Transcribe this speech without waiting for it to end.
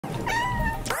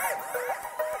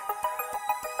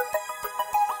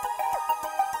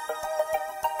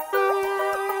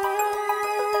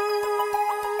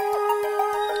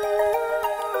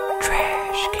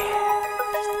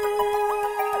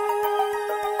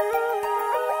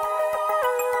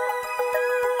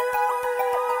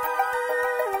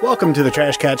Welcome to the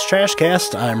Trash Cats Trash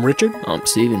Cast. I'm Richard. I'm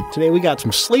Steven. Today we got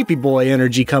some sleepy boy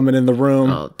energy coming in the room.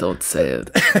 Oh, don't say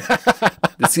it.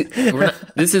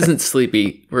 This isn't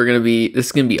sleepy. This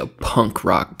is gonna be a punk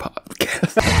rock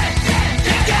podcast.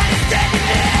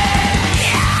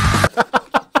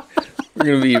 We're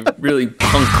gonna be really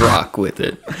punk rock with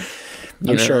it.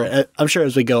 I'm sure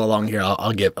as we go along here,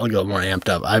 I'll get more amped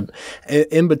up. I'm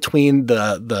in between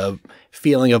the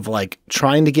feeling of like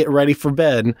trying to get ready for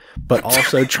bed, but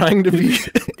also trying to be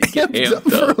amped up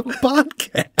for a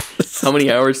podcast. How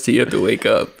many hours do you have to wake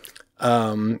up?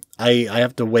 I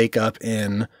have to wake up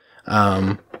in,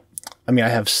 I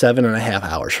have 7.5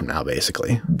 hours from now,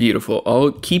 basically. Beautiful.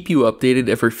 I'll keep you updated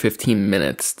every 15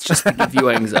 minutes just to give you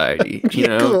anxiety, you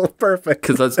know? Cool, perfect.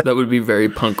 Because that would be very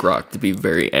punk rock to be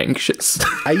very anxious.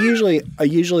 I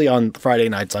usually on Friday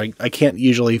nights, I can't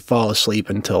usually fall asleep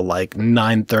until like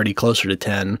 9:30, closer to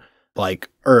 10, like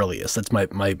earliest. That's my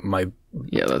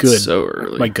so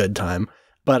early. My good time.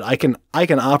 But I can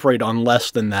operate on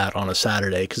less than that on a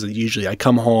Saturday because usually I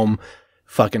come home,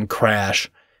 fucking crash,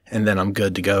 and then I'm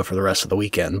good to go for the rest of the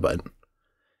weekend. But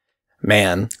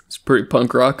man, it's pretty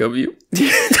punk rock of you.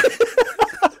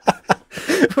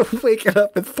 Waking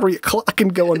up at 3 o'clock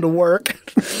and going to work.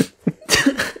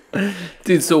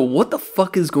 Dude, so what the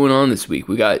fuck is going on this week?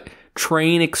 We got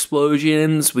train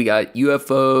explosions, we got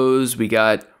UFOs, we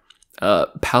got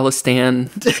Palestinian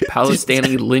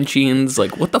lynchings.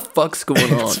 Like, what the fuck's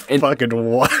going on? It's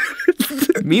fucking what?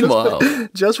 Meanwhile,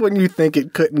 just when you think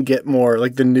it couldn't get more,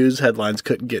 like the news headlines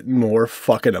couldn't get more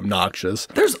fucking obnoxious.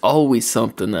 There's always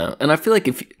something though. And I feel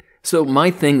like so my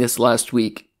thing this last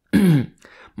week,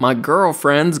 my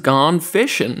girlfriend's gone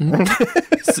fishing.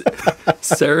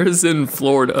 Sarah's in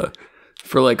Florida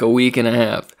for like a week and a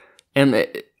half. And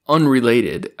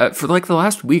unrelated, for like the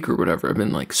last week or whatever, I've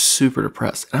been like super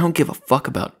depressed. I don't give a fuck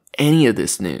about any of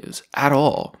this news at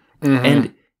all. Mm-hmm.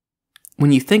 And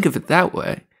when you think of it that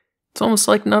way, it's almost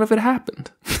like none of it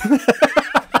happened.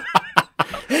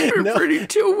 We're pretty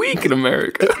too weak in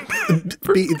America.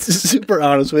 Be super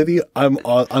honest with you, I'm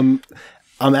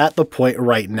at the point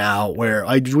right now where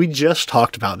we just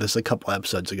talked about this a couple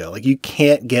episodes ago. Like, you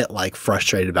can't get like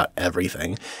frustrated about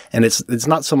everything, and it's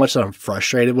not so much that I'm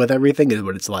frustrated with everything,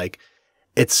 but it's like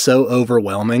it's so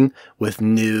overwhelming with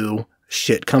new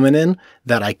shit coming in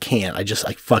that I can't. I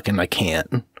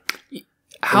can't.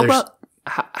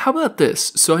 How about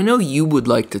this? So I know you would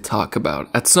like to talk about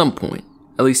at some point,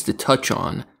 at least to touch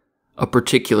on a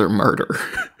particular murder.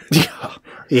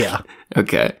 Yeah.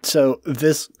 Okay. So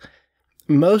this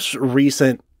most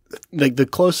recent, like the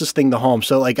closest thing to home.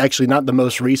 So like actually not the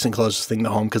most recent closest thing to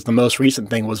home, because the most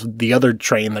recent thing was the other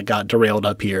train that got derailed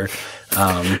up here.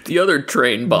 The other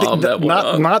train bomb that went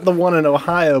up. Not the one in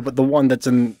Ohio, but the one that's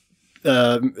in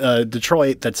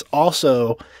Detroit. That's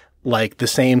also like the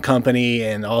same company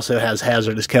and also has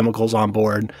hazardous chemicals on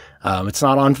board. It's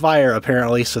not on fire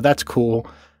apparently, so that's cool.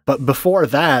 But before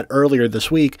that, earlier this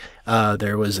week,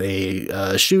 there was a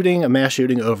mass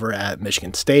shooting over at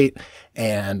Michigan State,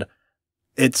 and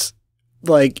it's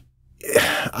like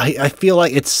I feel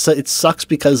like it sucks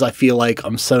because I feel like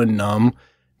I'm so numb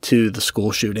to the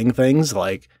school shooting things.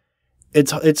 Like it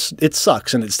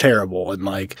sucks and it's terrible, and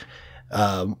like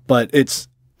but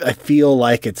I feel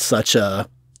like it's such a,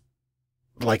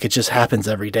 like it just happens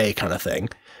every day kind of thing.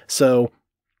 So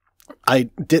I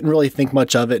didn't really think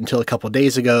much of it until a couple of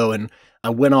days ago, and I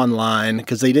went online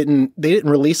because they didn't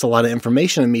release a lot of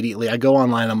information immediately. I go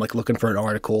online, I'm like looking for an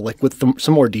article like with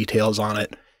some more details on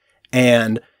it,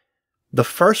 and the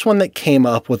first one that came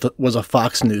up was a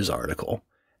Fox News article.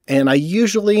 And I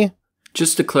usually,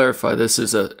 just to clarify, this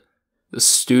is a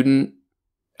student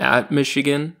at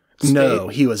Michigan State? No,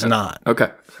 he was not.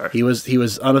 Okay. Sorry. He was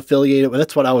unaffiliated.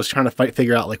 That's what I was trying to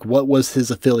figure out. Like, what was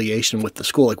his affiliation with the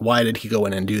school? Like, why did he go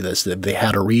in and do this? Did they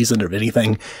had a reason or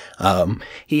anything?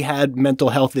 He had mental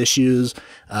health issues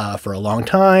for a long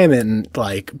time, and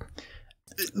like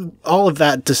all of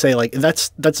that to say, like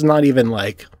that's not even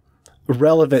like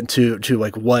relevant to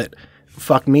like what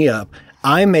fucked me up.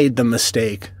 I made the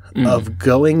mistake of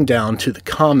going down to the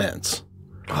comments.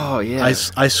 Oh yeah.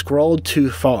 I scrolled too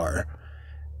far,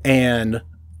 and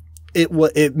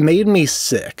it made me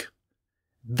sick.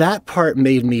 That part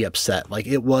made me upset. Like,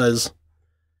 it was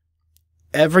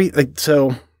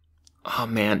so. Oh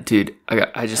man, dude,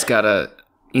 I just gotta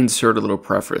insert a little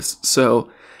preface.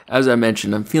 So, as I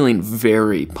mentioned, I'm feeling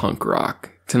very punk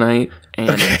rock tonight, and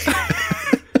okay.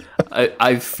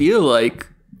 I feel like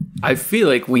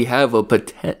we have a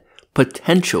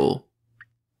potential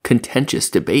contentious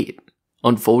debate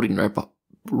unfolding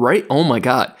right. Oh my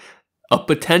god. a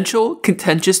potential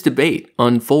contentious debate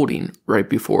unfolding right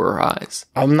before our eyes.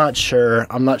 I'm not sure.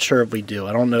 I'm not sure if we do.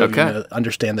 I don't know if Okay. you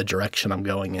understand the direction I'm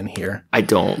going in here. I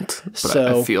don't, but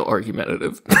So- I feel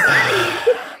argumentative.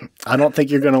 I don't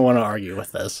think you're going to want to argue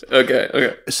with this.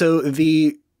 Okay. So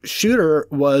the shooter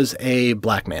was a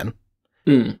black man,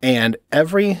 and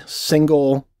every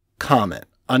single comment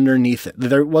underneath it,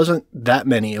 there wasn't that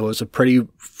many. It was a pretty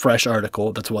fresh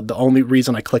article. That's what the only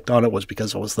reason I clicked on it was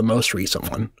because it was the most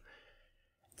recent one.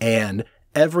 And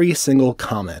every single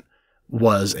comment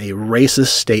was a racist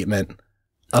statement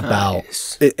about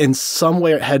Nice. it. In some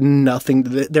way, it had nothing.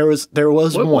 There was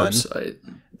What one website?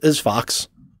 is Fox.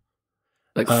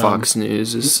 Like Fox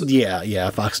News is Yeah.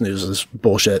 Fox News is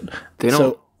bullshit. they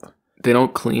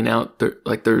don't clean out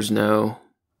there's no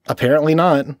Apparently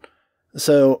not.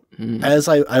 So as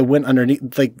I went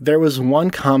underneath, like there was one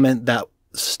comment that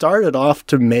started off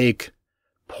to make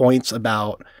points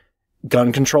about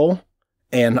gun control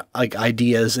and like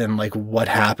ideas and like what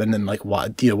happened and like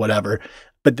what, whatever.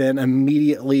 But then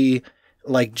immediately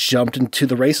like jumped into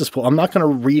the racist pool. I'm not going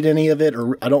to read any of it,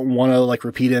 or I don't want to like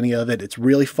repeat any of it. It's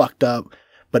really fucked up,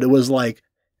 but it was like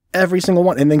every single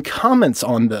one. And then comments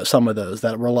on some of those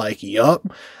that were like, yup,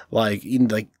 like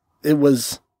it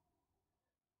was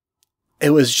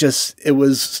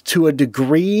to a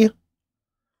degree.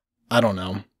 I don't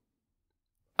know.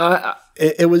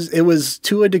 It was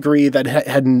to a degree that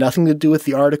had nothing to do with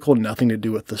the article, nothing to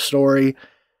do with the story.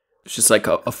 it's just like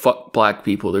a fuck black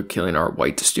people, they're killing our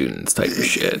white students type of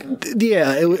shit.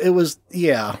 Yeah, it was,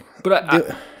 yeah.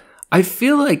 But I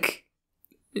feel like,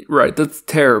 right, that's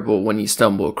terrible when you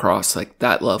stumble across like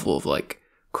that level of like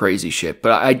crazy shit.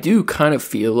 But I do kind of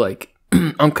feel like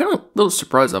I'm kind of a little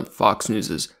surprised on Fox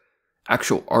News's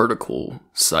actual article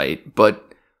site,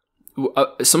 but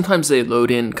sometimes they load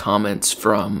in comments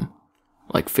from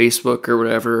like Facebook or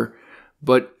whatever.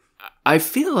 But I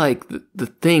feel like the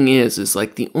thing is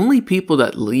like the only people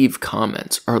that leave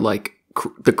comments are like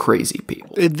the crazy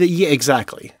people. Yeah,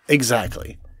 exactly.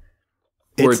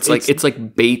 Or it's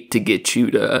like bait to get you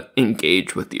to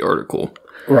engage with the article.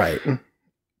 Right.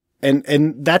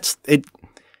 And that's it.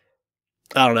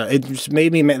 I don't know. It just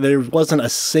made me, there wasn't a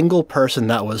single person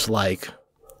that was like,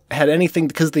 had anything,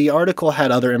 because the article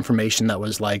had other information that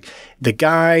was like,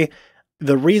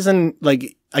 the reason,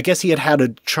 like, I guess he had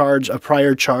a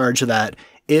prior charge that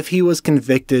if he was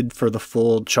convicted for the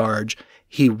full charge,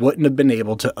 he wouldn't have been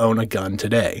able to own a gun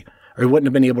today, or he wouldn't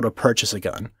have been able to purchase a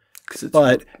gun. Because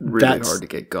it's really hard to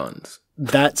get guns.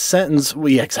 That sentence, well,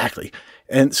 yeah, exactly.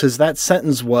 And so that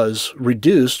sentence was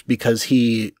reduced because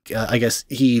he, I guess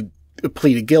he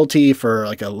pleaded guilty for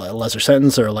like a lesser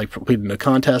sentence, or like pleaded no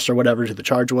contest or whatever to the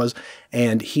charge was.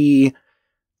 And he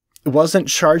wasn't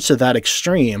charged to that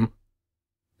extreme.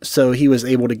 So he was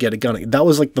able to get a gun. That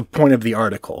was like the point of the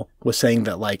article, was saying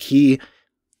that like he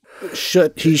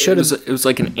should have. It was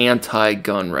like an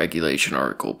anti-gun regulation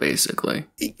article, basically.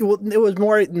 Well, it was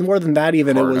more than that.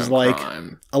 Even it was like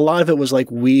crime. A lot of it was like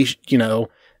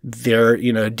they're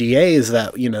DAs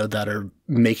that that are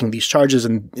making these charges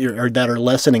or that are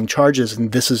lessening charges,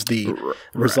 and this is the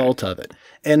result of it.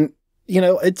 And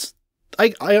it's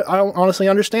I honestly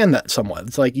understand that somewhat.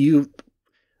 It's like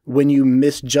when you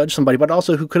misjudge somebody, but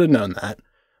also who could have known that.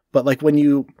 But like when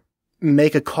you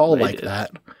make a call like that.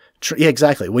 Yeah,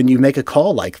 exactly. When you make a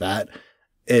call like that,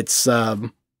 it's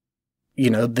it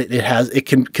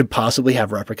could possibly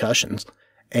have repercussions,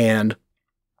 and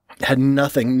had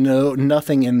nothing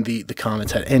in the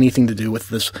comments had anything to do with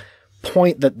this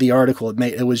point that the article had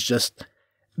made. It was just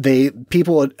I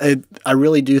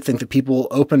really do think that people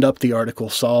opened up the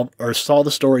article, saw the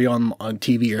story on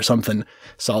TV or something,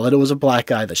 saw that it was a black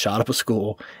guy that shot up a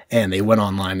school, and they went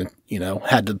online and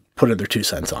had to put in their 2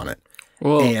 cents on it.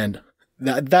 Well, and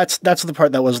that's the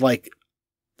part that was like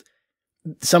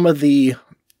some of the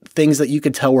things that you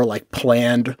could tell were like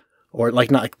planned, or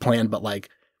like not planned, but like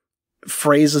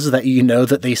phrases that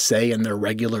that they say in their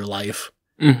regular life.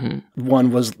 Mm-hmm.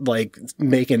 One was like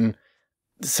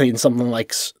saying something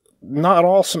like, "Not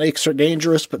all snakes are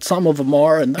dangerous, but some of them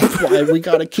are, and that's why we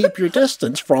got to keep your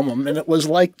distance from them." And it was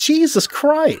like, Jesus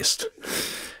Christ,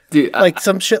 dude, like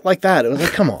some shit like that. It was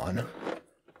like, come on.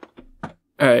 All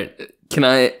right. Can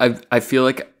I feel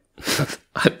like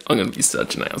I'm going to be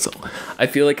such an asshole. I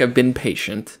feel like I've been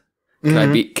patient. Can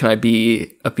I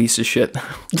be a piece of shit?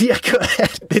 Yeah, go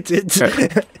ahead. It's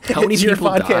right. How many it's people your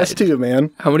podcast died? too,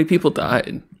 man. How many people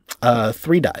died?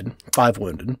 3 died, 5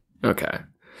 wounded. Okay.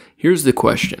 Here's the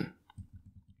question.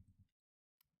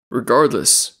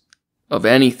 Regardless of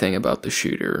anything about the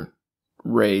shooter,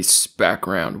 race,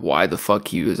 background, why the fuck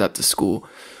he was at the school,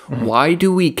 why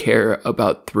do we care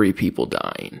about 3 people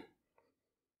dying?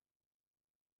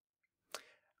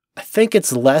 think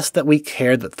it's less that we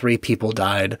care that 3 people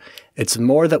died. It's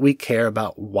more that we care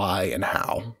about why and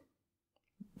how.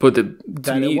 But it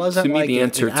wasn't like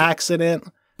an accident.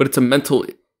 But it's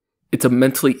a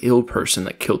mentally ill person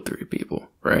that killed 3 people,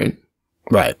 right?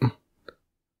 Right.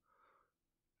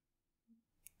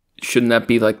 Shouldn't that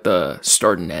be like the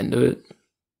start and end of it?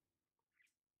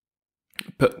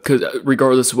 Because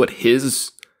regardless of what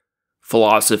his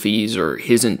philosophies or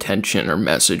his intention or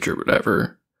message or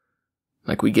whatever,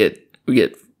 like we get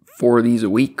 4 of these a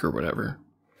week or whatever.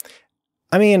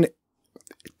 I mean,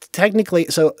 technically,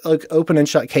 so like open and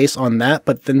shut case on that,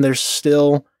 but then there's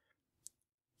still,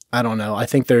 I don't know. I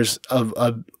think there's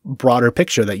a broader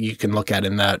picture that you can look at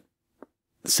in that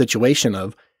situation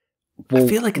of, well, I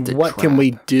feel like it's what can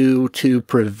we do to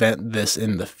prevent this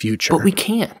in the future? But we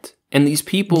can't. And these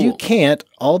people... You can't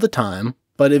all the time,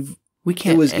 but if we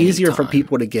can't, it was easier for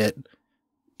people to get,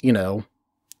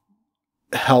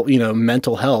 help,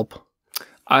 mental help.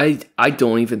 I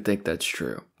don't even think that's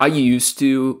true. I used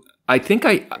to...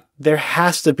 There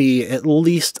has to be at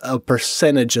least a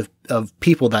percentage of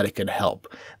people that it could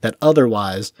help. That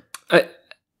otherwise...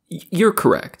 You're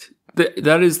correct.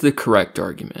 That is the correct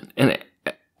argument. And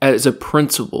as a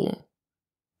principle,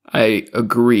 I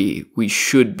agree we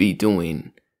should be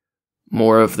doing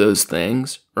more of those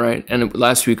things, right? And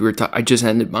last week I just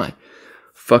ended my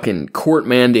fucking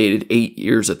court-mandated 8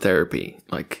 years of therapy,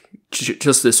 like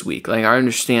just this week. Like I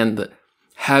understand that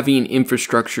having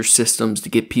infrastructure systems to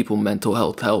get people mental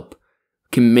health help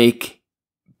can make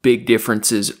big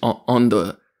differences on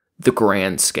the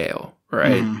grand scale,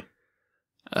 right? Mm.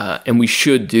 And we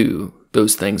should do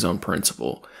those things on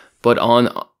principle. But on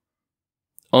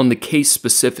the case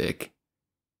specific,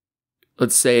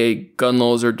 let's say gun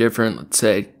laws are different. Let's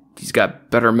say he's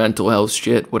got better mental health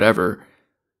shit, whatever.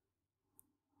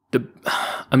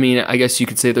 I guess you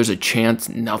could say there's a chance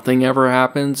nothing ever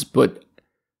happens, but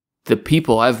the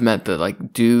people I've met that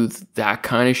like do that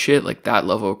kind of shit, like that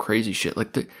level of crazy shit,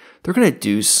 like they're gonna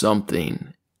do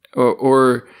something,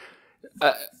 I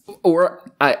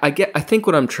think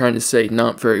what I'm trying to say,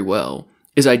 not very well,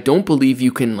 is I don't believe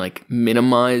you can like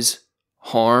minimize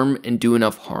harm and do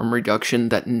enough harm reduction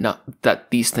that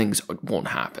these things won't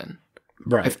happen.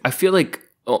 Right. I feel like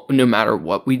no matter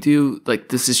what we do, like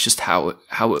this is just how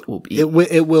it will be.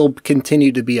 It will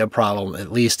continue to be a problem,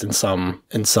 at least in some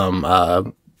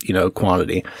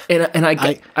quantity. And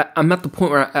I'm at the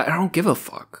point where I don't give a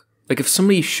fuck. Like if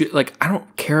somebody I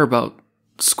don't care about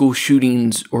school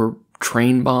shootings or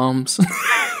train bombs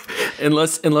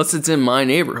unless it's in my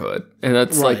neighborhood, and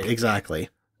that's right, like exactly.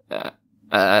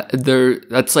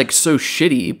 That's like so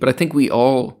shitty, but I think we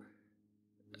all,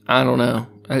 I don't know.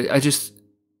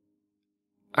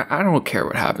 I don't care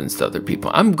what happens to other people.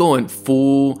 I'm going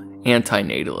full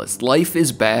antinatalist. Life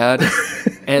is bad,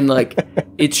 and like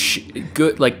it's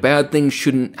good. Like bad things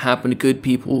shouldn't happen to good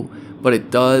people, but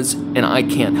it does, and I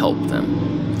can't help them.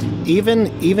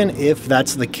 Even if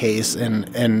that's the case, and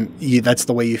that's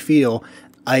the way you feel,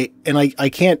 I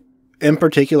can't in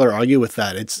particular argue with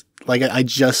that. It's like I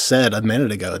just said a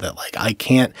minute ago that like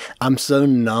I'm so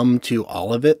numb to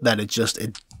all of it that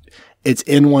it's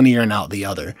in one ear and out the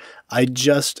other.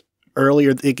 This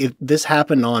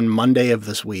happened on Monday of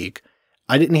this week.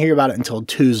 I didn't hear about it until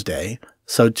Tuesday.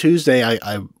 So Tuesday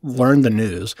I learned the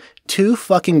news. 2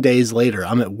 fucking days later,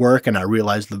 I'm at work and I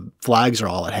realized the flags are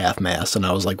all at half mast, and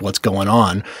I was like, what's going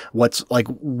on? What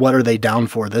are they down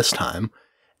for this time?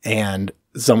 And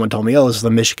someone told me, oh, this is the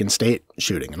Michigan State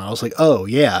shooting. And I was like, oh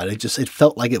yeah. It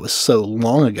felt like it was so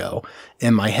long ago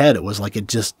in my head. It was like,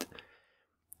 it's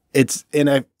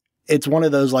one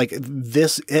of those like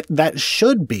that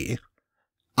should be,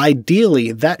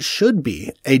 ideally, that should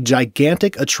be a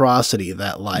gigantic atrocity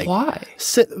that like. Why?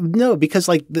 No, because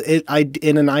like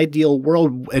in an ideal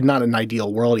world, and not an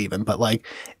ideal world even, but like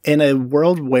in a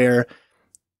world where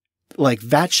like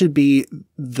that should be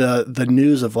the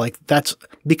news of like, that's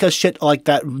because shit like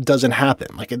that doesn't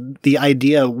happen. Like the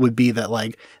idea would be that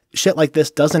like shit like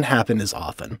this doesn't happen as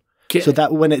often. So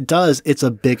that when it does, it's a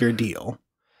bigger deal.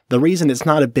 The reason it's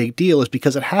not a big deal is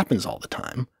because it happens all the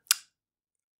time.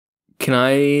 Can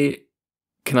I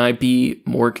be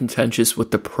more contentious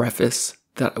with the preface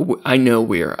that I know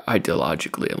we're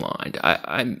ideologically aligned?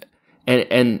 I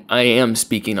am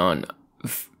speaking on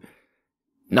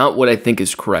not what I think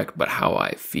is correct, but how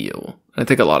I feel. I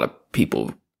think a lot of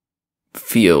people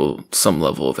feel some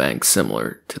level of angst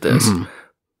similar to this. Mm-hmm.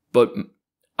 But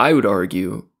I would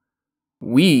argue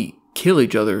we kill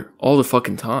each other all the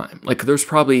fucking time. Like there's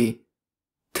probably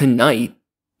tonight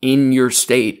in your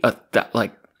state that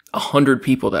like 100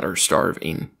 people that are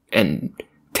starving, and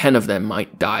 10 of them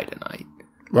might die tonight.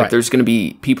 Right. Like, there's going to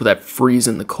be people that freeze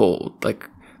in the cold. Like,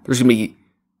 there's going to be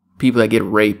people that get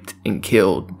raped and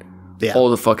killed all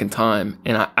the fucking time.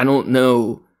 And I don't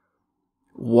know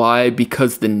why,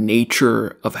 because the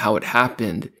nature of how it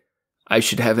happened, I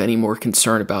should have any more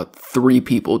concern about 3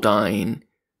 people dying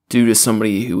due to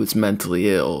somebody who was mentally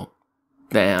ill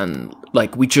than,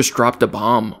 like, we just dropped a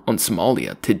bomb on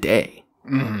Somalia today.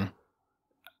 Mm-hmm.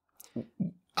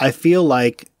 I feel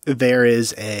like there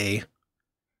is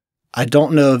I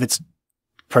don't know if it's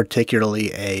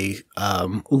particularly a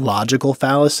logical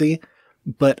fallacy,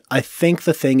 but I think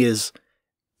the thing is,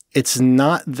 it's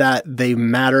not that they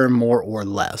matter more or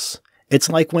less. It's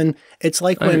like when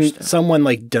someone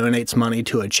like donates money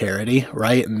to a charity,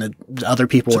 right? And the other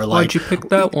people are like, "Why'd you pick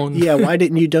that one? Yeah, why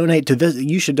didn't you donate to this?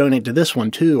 You should donate to this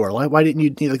one too." Or why didn't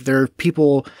you? Like, there are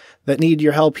people that need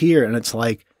your help here, and it's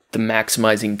like the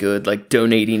maximizing good. Like,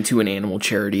 donating to an animal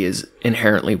charity is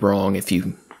inherently wrong if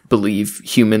you believe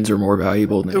humans are more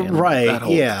valuable than animals. Right?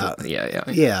 Yeah.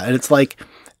 And it's like,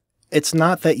 it's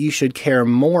not that you should care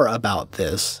more about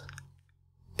this.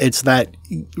 It's that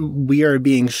we are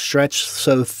being stretched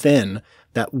so thin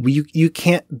that you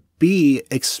can't be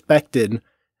expected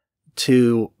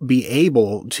to be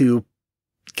able to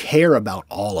care about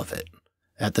all of it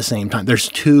at the same time. There's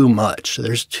too much.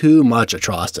 There's too much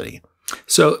atrocity.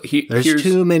 So there's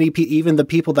too many people. Even the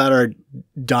people that are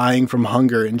dying from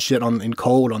hunger and shit in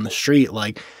cold on the street,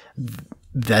 like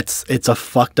it's a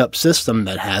fucked up system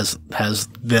that has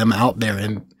them out there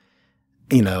and,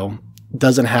 you know,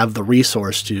 doesn't have the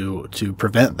resource to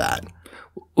prevent that.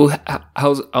 Well,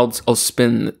 I'll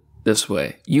spin this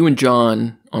way. You and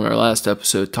John on our last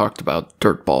episode talked about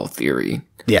dirtball theory.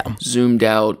 Yeah. Zoomed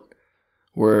out.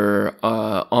 We're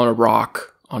on a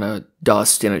rock, on a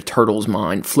dust in a turtle's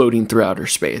mind, floating through outer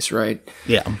space, right?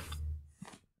 Yeah.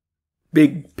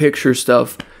 Big picture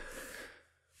stuff.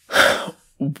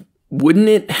 Wouldn't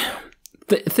it...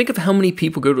 think of how many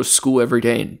people go to school every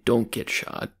day and don't get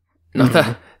shot. Not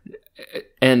that...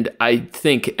 And I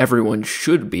think everyone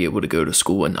should be able to go to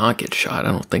school and not get shot.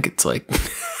 I don't think it's like...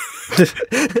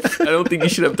 I don't think you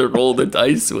should have to roll the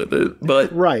dice with it.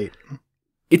 But right.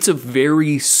 It's a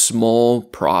very small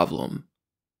problem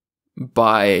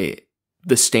by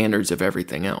the standards of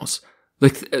everything else.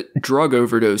 Like, drug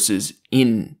overdoses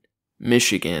in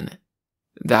Michigan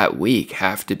that week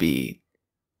have to be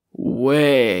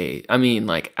way, I mean,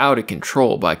 like, out of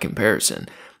control by comparison.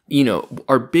 You know,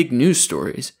 our big news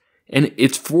stories, and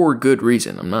it's for good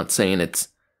reason. I'm not saying it's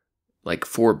like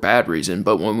for bad reason,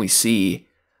 but when we see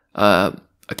a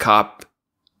cop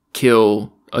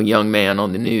kill a young man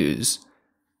on the news,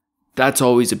 that's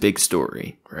always a big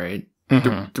story, right?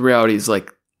 Mm-hmm. The reality is,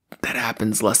 like, that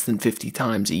happens less than 50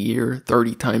 times a year,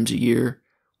 30 times a year,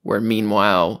 where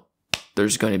meanwhile,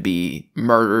 there's going to be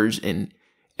murders in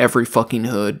every fucking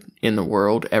hood in the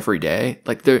world every day.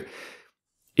 Like,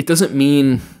 it doesn't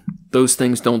mean those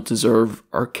things don't deserve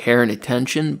our care and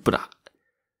attention, but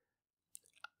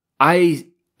I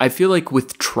feel like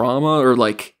with trauma, or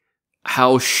like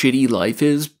how shitty life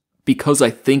is, because I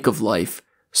think of life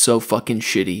so fucking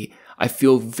shitty, I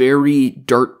feel very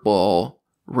dirtball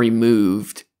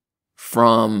removed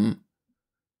from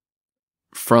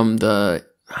the,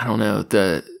 I don't know,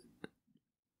 the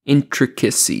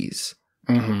intricacies.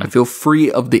 Mm-hmm. I feel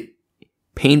free of the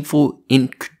painful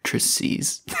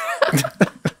intricacies.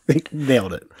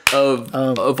 Nailed it.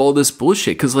 Of all this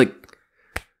bullshit. Because, like,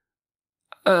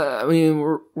 I mean,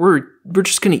 we're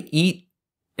just gonna eat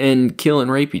and kill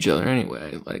and rape each other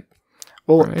anyway. Like,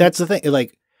 well, right? That's the thing.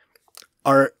 Like,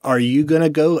 are you gonna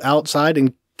go outside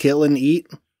and kill and eat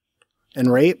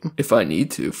and rape? If I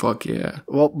need to, fuck yeah.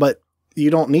 Well, but you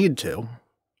don't need to.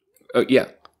 Yeah.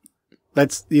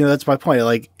 That's my point.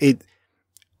 Like,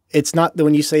 it's not that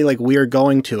when you say, like, we're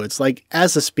going to, it's like,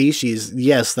 as a species,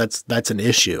 yes, that's an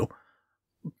issue.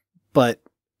 But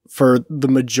for the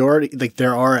majority, like,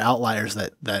 there are outliers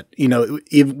that you know,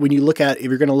 if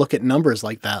you're going to look at numbers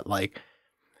like that, like,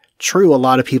 true, a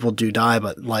lot of people do die,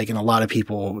 but, like, and a lot of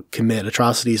people commit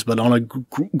atrocities, but on a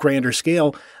grander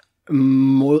scale,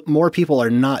 more people are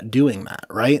not doing that,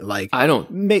 right? Like,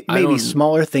 maybe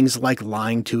smaller things like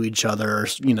lying to each other, or,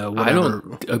 you know, whatever. I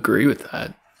don't agree with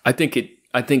that. I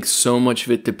think so much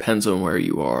of it depends on where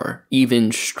you are,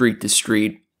 even street to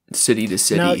street, city to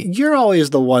city. Now, you're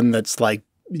always the one that's like,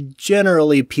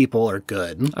 generally people are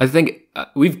good. I think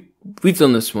we've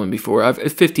done this one before. I've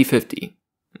 50-50,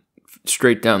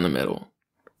 straight down the middle.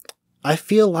 I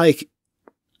feel like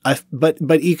but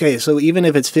okay, so even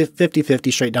if it's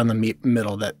 50-50 straight down the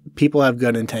middle, that people have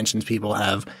good intentions, people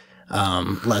have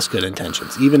less good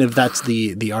intentions. Even if that's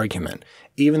the argument,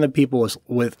 even the people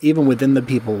even within the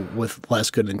people with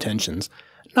less good intentions,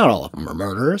 Not all of them are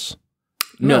murderers.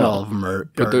 No, Not all of them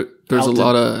are. But there's a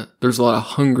lot of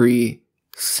hungry,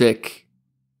 sick,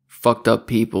 fucked up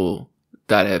people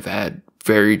that have had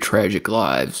very tragic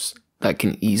lives that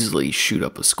can easily shoot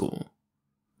up a school.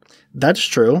 That's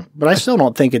true, but I still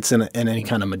don't think it's in any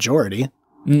kind of majority.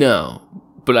 No,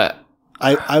 but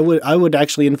I would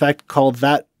actually, in fact, call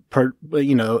that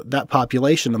that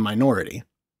population a minority.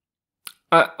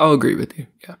 I'll agree with you.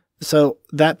 Yeah. So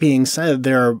that being said,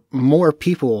 there are more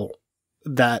people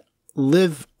that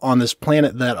live on this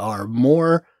planet that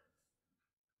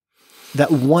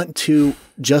want to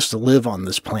just live on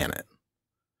this planet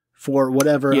for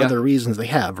whatever other reasons they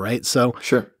have, right? So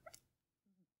sure.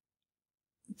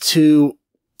 To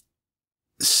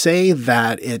say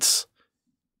that it's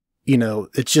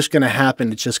just going to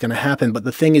happen, it's just going to happen. But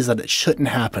the thing is that it shouldn't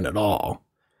happen at all.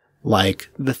 Like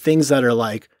the things that are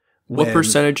like, what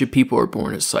percentage of people are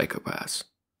born as psychopaths?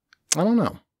 I don't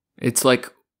know. It's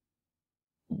like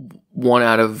 1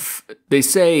 out of, they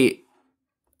say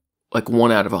like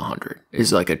 1 out of 100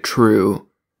 is like a true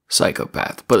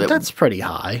psychopath. But that's pretty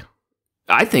high.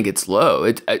 I think it's low.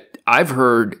 I've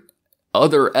heard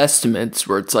other estimates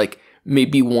where it's like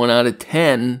maybe 1 out of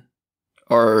 10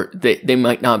 are, they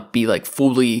might not be like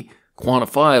fully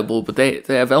quantifiable, but they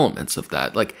have elements of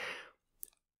that. Like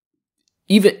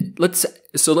even let's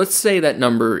say that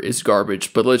number is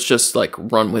garbage, but let's just like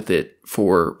run with it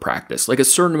for practice. Like a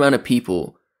certain amount of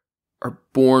people are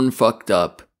born fucked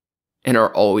up and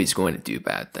are always going to do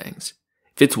bad things.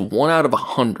 If it's 1 out of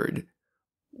 100,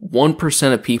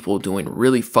 1% of people doing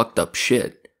really fucked up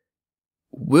shit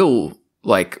will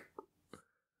like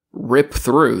rip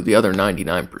through the other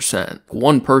 99%.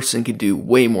 One person can do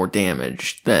way more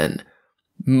damage than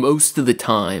most of the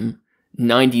time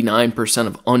 99%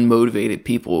 of unmotivated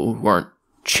people who aren't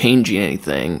changing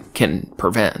anything can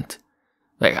prevent.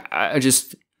 Like I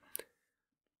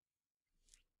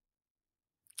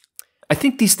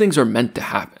think these things are meant to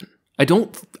happen. I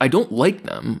don't like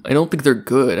them. I don't think they're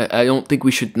good. I don't think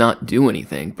we should not do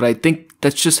anything, but I think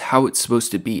that's just how it's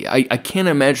supposed to be. I can't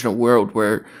imagine a world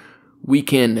where we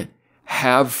can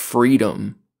have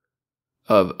freedom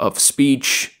of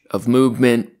speech, of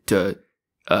movement, to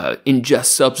ingest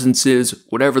substances,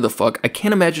 whatever the fuck. I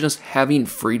can't imagine us having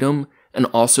freedom and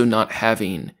also not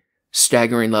having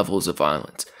staggering levels of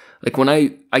violence. Like when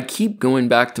I keep going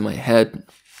back to my head,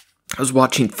 I was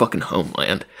watching fucking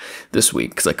Homeland this week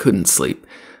because I couldn't sleep.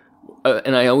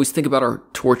 And I always think about our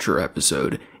torture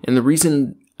episode. And the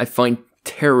reason I find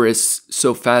terrorists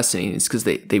so fascinating is because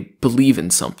they believe in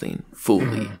something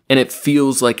fully. And it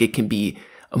feels like it can be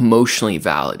emotionally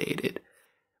validated.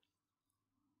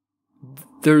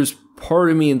 There's part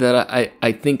of me that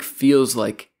I think feels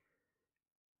like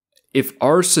if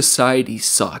our society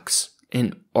sucks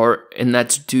and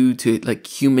that's due to like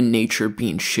human nature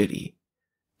being shitty,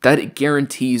 that it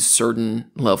guarantees certain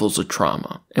levels of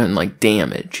trauma and like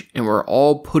damage. And we're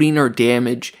all putting our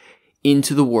damage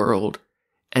into the world.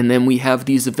 And then we have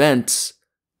these events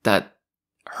that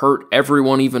hurt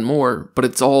everyone even more, but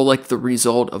it's all like the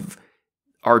result of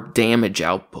our damage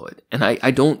output. And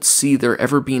I don't see there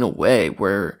ever being a way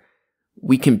where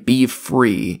we can be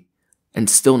free and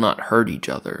still not hurt each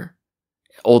other,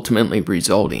 ultimately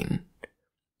resulting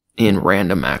in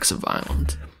random acts of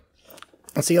violence.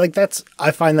 See, like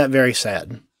I find that very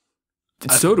sad.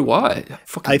 So do I.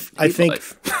 I think,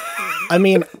 I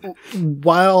mean,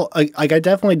 while I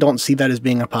definitely don't see that as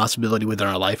being a possibility within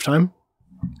our lifetime.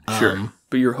 Sure,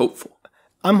 but you're hopeful.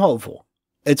 I'm hopeful.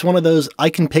 It's one of those, I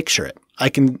can picture it.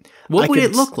 What would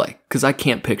it look like? Because I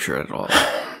can't picture it at all.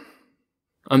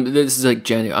 This is like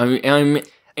genuine.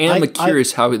 I'm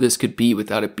curious how this could be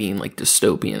without it being like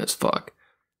dystopian as fuck.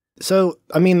 So,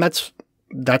 I mean, that's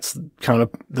kind of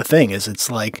the thing, is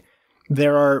it's like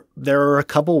there are a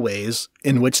couple ways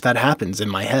in which that happens in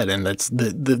my head, and that's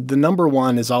the number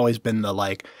one has always been the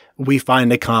like we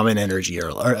find a common energy or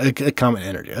a common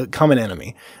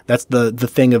enemy. That's the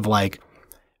thing of like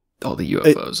all the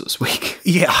UFOs this week.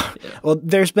 Yeah. Well,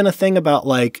 there's been a thing about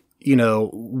like,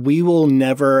 we will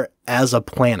never, as a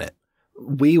planet,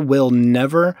 we will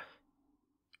never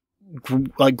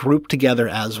group together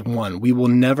as one. We will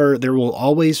never, there will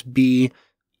always be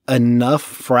enough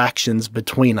fractions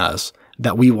between us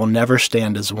that we will never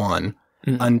stand as one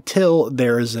until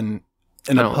there is an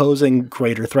opposing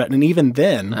greater threat. And even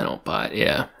then, I don't buy it.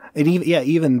 Yeah. And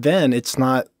even then it's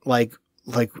not like,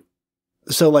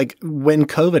 so like when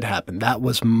COVID happened, that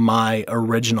was my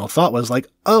original thought, was like,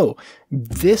 oh,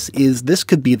 this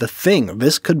could be the thing.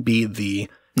 This could be the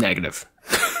negative.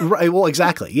 Right. Well,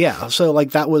 exactly. Yeah. So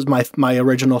like that was my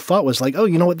original thought was like, oh,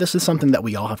 you know what? This is something that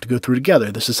we all have to go through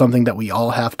together. This is something that we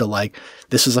all have to like,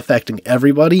 this is affecting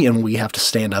everybody and we have to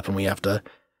stand up and we have to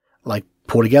like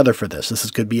pull together for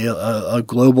this. Could be a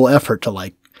global effort to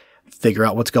like figure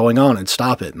out what's going on and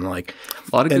stop it. And like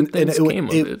a lot of good things came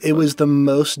of it. It was the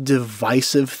most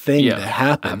divisive thing to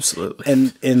happen. Absolutely.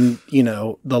 And in, you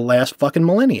know, the last fucking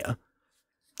millennia.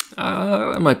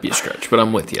 That might be a stretch, but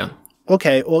I'm with you.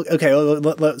 Okay. Well, okay.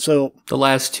 So the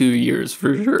last 2 years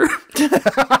for sure.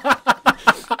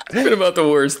 It's been about the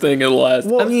worst thing in the last.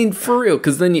 Well, I mean, for real,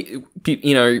 because then you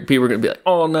know people are gonna be like,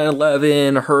 oh,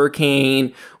 9/11,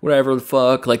 hurricane, whatever the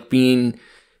fuck, like being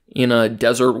in a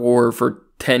desert war for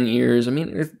 10 years. I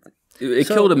mean, it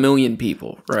killed 1 million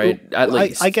people, right? At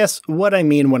least. I guess what I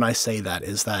mean when I say that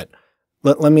is that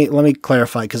let me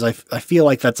clarify because I feel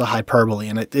like that's a hyperbole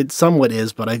and it somewhat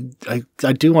is, but I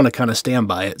do want to kind of stand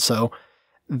by it. So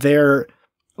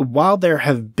while there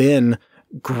have been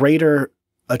greater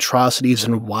atrocities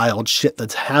and wild shit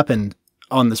that's happened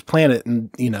on this planet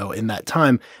and, you know, in that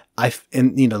time,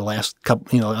 the last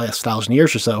 1,000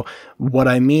 years or so, what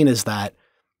I mean is that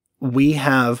we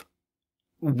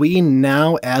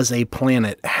now as a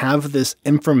planet have this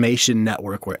information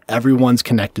network where everyone's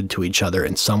connected to each other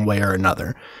in some way or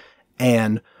another.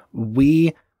 And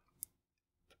we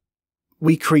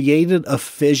created a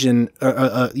fission,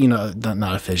 not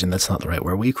a fission. That's not the right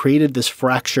word. We created this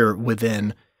fracture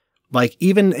within, like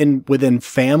even within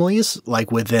families,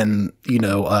 like within,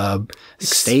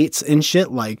 states and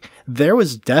shit. Like there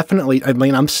was definitely, I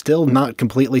mean, I'm still not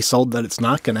completely sold that it's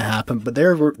not going to happen, but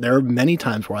there are many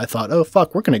times where I thought, oh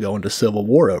fuck, we're going to go into civil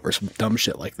war over some dumb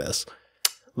shit like this.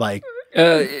 Like,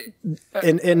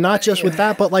 and not just with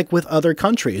that, but like with other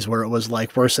countries where it was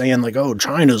like, we're saying like, oh,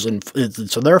 China's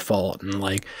it's their fault. And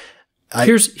like,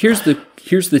 here's the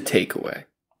takeaway.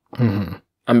 Mm-hmm.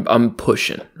 I'm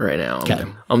pushing right now. Okay.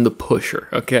 I'm the pusher.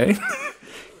 Okay.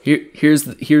 Here's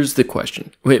the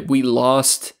question. We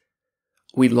lost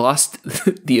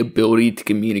the ability to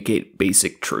communicate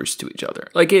basic truths to each other.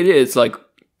 Like it is like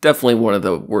definitely one of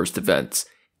the worst events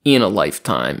in a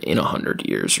lifetime in 100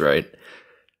 years, right?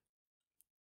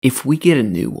 If we get a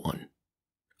new one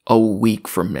a week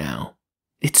from now,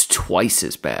 it's twice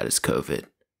as bad as COVID.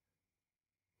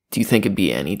 Do you think it'd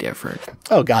be any different?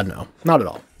 Oh God, no, not at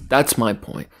all. That's my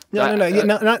point. No,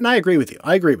 I agree with you.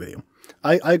 I agree with you.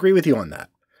 I agree with you on that.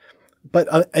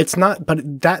 But it's not.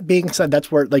 But that being said,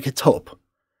 that's where like it's hope.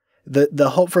 The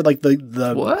hope for like the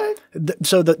what?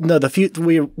 The future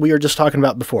we were just talking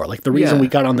about before. Like the reason we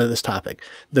got onto this topic,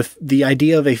 the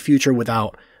idea of a future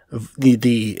without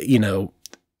the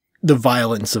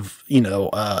violence of these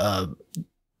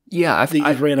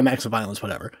random acts of violence,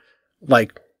 whatever.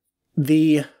 Like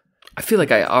I feel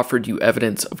like I offered you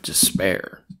evidence of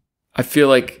despair. I feel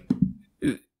like,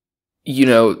 the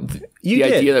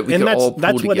idea that we could all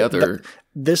pull together.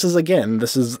 This is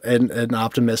an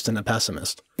optimist and a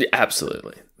pessimist. Yeah,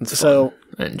 absolutely. So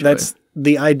that's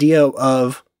the idea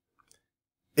of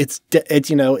it's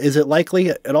is it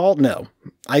likely at all? No,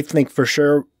 I think for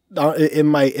sure in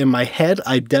my head,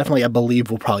 I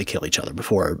believe we'll probably kill each other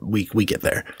before we get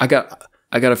there. I got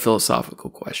a philosophical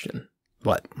question.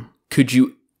 What? Could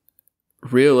you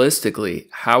realistically,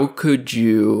 how could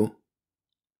you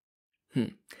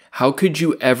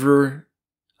ever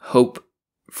hope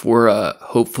for a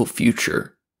hopeful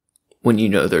future when you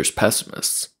know there's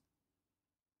pessimists?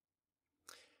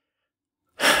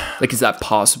 Like, is that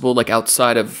possible? Like,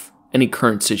 outside of any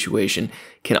current situation,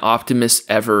 can optimists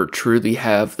ever truly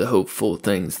have the hopeful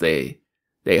things they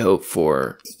hope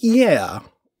for? Yeah,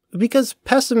 because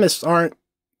pessimists aren't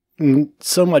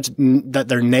so much that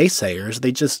they're naysayers.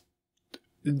 They just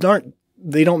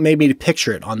they don't maybe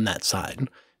picture it on that side.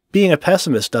 Being a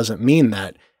pessimist doesn't mean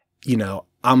that,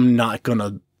 I'm not going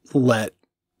to let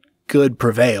good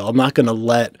prevail. I'm not going to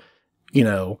let,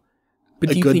 a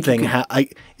good thing happen.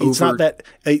 It's not that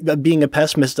being a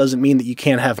pessimist doesn't mean that you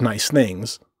can't have nice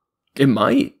things. It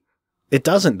might. It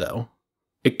doesn't, though.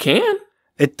 It can.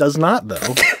 It does not,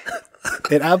 though.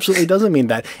 It absolutely doesn't mean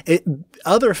that.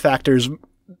 Other factors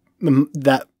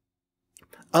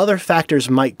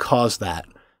might cause that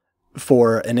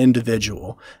for an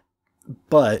individual,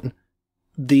 but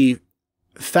the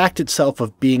fact itself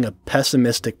of being a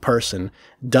pessimistic person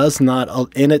does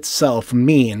not in itself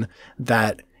mean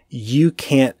that you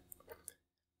can't.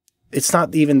 It's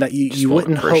not even that you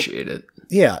wouldn't appreciate hope. It.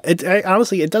 Yeah,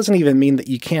 honestly, it doesn't even mean that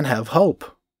you can't have hope.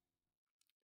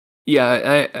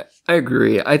 Yeah, I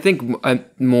agree. I think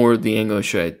more the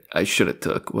English I should have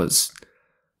took was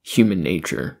human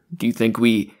nature. Do you think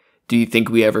we Do you think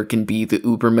we ever can be the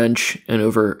Ubermensch and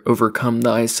overcome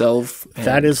thyself?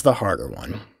 That is the harder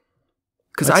one.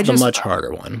 Because that's the much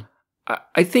harder one.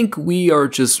 I think we are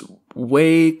just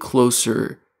way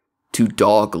closer to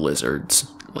dog lizards,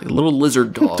 like little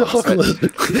lizard dogs. Dog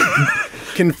lizard.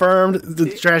 Confirmed.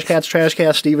 The trash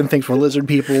cast. Steven thinks we're lizard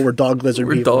people. We're dog lizard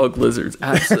people. We're dog lizards.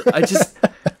 Absolutely.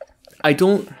 I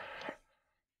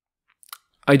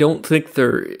don't think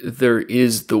there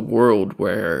is the world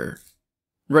where,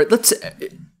 right?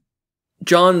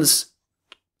 John's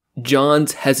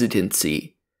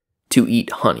hesitancy to eat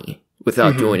honey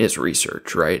without doing his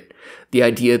research, right? The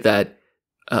idea that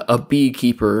a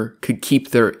beekeeper could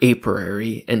keep their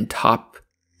apiary in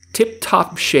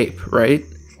tip-top shape, right?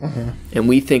 And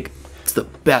we think it's the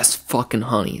best fucking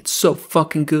honey. It's so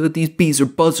fucking good. These bees are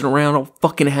buzzing around all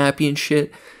fucking happy and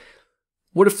shit.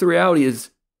 What if the reality is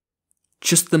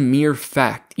just the mere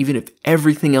fact, even if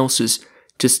everything else is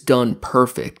just done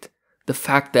perfect, the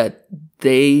fact that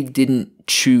they didn't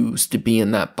choose to be in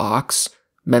that box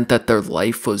meant that their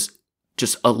life was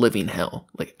just a living hell,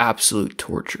 like absolute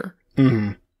torture.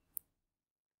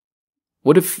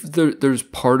 What if there's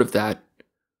part of that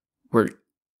where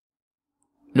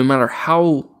no matter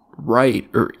how right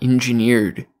or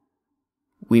engineered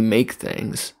we make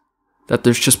things, that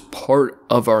there's just part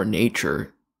of our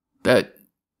nature that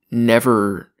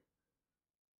never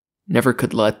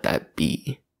could let that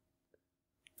be?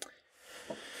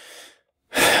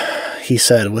 He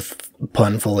said, with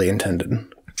pun fully intended.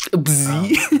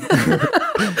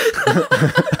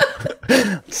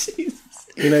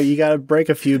 You gotta break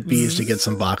a few bees to get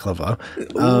some baklava.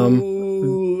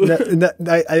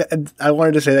 I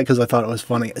wanted to say that because I thought it was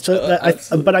funny. So,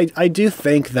 I do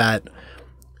think that.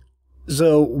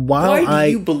 So while why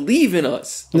do you believe in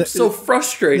us? I'm so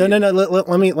frustrated. No.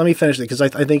 Let me finish it because I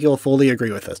think you'll fully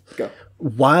agree with this. Go.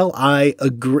 While I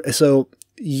agree, so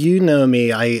you know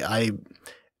me, I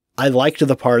liked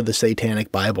the part of the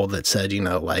Satanic Bible that said,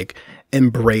 like,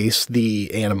 embrace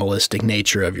the animalistic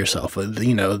nature of yourself.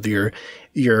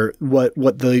 Your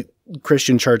what the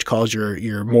Christian church calls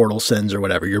your mortal sins or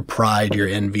whatever, your pride, your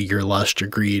envy, your lust, your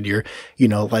greed, you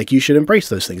should embrace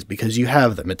those things because you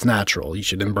have them. It's natural. You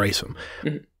should embrace them.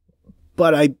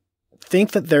 But I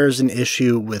think that there's an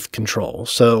issue with control.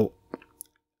 So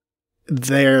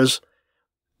there's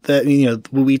that,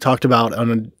 we talked about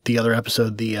on the other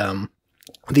episode, the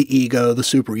ego, the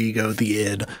superego, the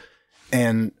id,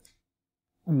 and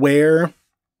where,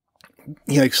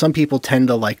 some people tend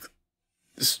to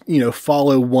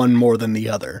follow one more than the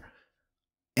other.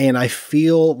 And I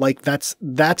feel like that's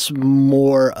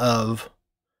more of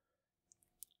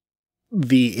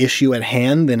the issue at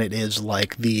hand than it is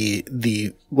like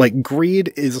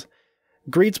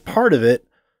greed's part of it,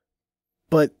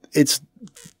 but it's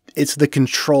the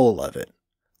control of it.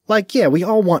 We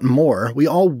all want more. We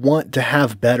all want to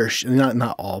have better shit.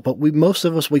 Not all, but most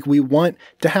of us, we want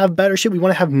to have better shit. We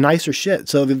want to have nicer shit.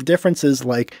 So the difference is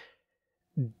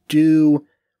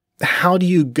how do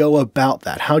you go about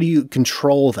that? How do you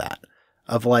control that?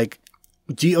 Of where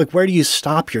do you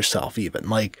stop yourself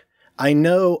even? I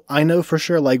know for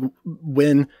sure,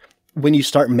 when you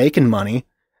start making money,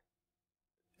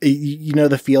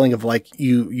 the feeling of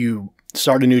you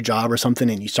start a new job or something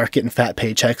and you start getting fat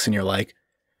paychecks and you're like,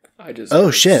 oh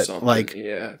shit!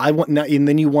 Yeah. I want now, and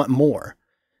then you want more,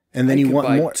 and then you want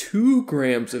more. 2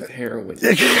 grams of heroin.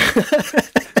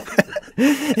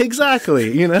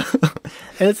 Exactly, and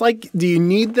it's do you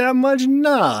need that much?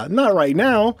 Nah, not right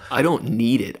now. I don't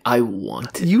need it. I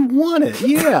want it. You want it,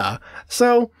 yeah.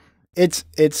 So it's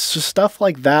stuff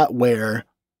like that where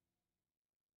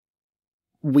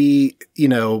we,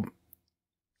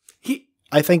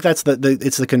 I think that's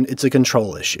it's a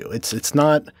control issue. It's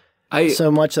not.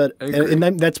 So much that,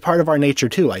 and that's part of our nature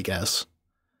too, I guess.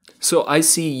 So I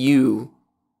see you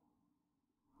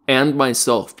and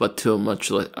myself, but to a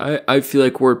much less. I feel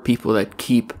like we're people that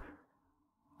keep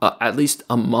at least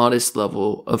a modest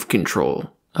level of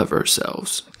control of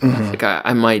ourselves.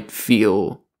 I might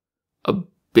feel a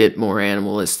bit more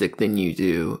animalistic than you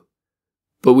do,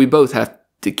 but we both have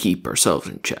to keep ourselves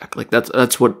in check.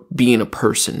 That's what being a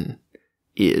person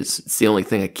is. It's the only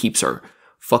thing that keeps our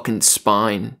fucking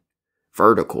spine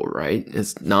vertical, right?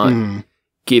 It's not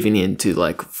giving into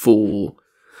full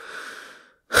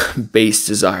base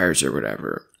desires or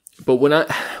whatever. But when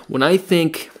I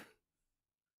think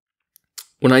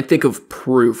of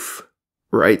proof,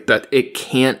 right, that it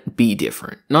can't be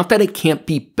different, not that it can't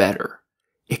be better.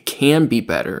 It can be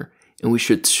better, and we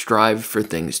should strive for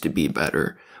things to be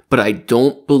better. But I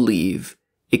don't believe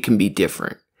it can be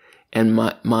different. And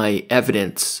my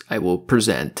evidence I will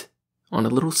present on a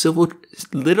little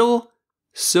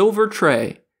silver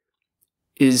tray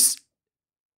is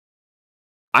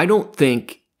I don't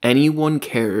think anyone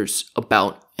cares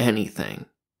about anything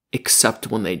except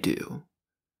when they do.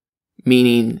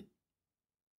 Meaning,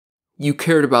 you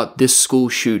cared about this school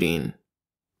shooting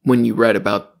when you read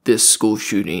about this school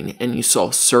shooting and you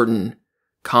saw certain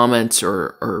comments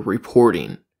or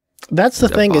reporting. That's the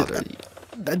thing.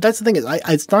 That's the thing is,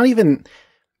 it's not even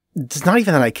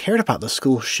that I cared about the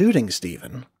school shooting,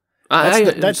 Stephen.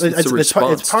 It's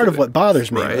part of what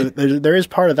bothers me. Right? There is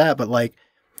part of that, but like,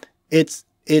 it's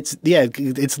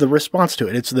the response to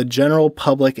it. It's the general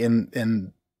public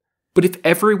and. But if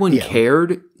everyone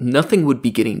cared, nothing would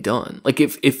be getting done. Like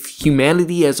if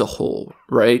humanity as a whole,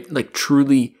 right, like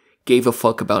truly gave a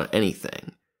fuck about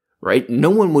anything, right, no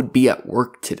one would be at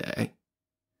work today.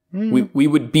 We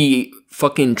would be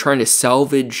fucking trying to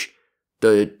salvage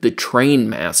the train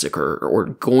massacre or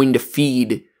going to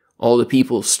feed all the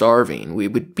people starving. We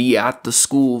would be at the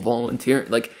school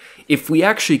volunteering. Like, if we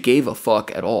actually gave a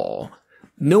fuck at all,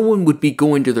 no one would be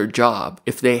going to their job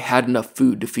if they had enough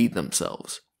food to feed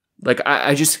themselves. Like,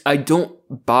 I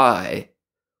don't buy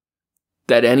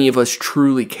that any of us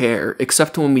truly care,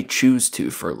 except when we choose to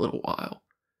for a little while.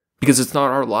 Because it's not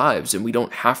our lives and we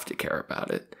don't have to care about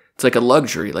it. It's like a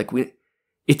luxury. Like,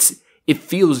 it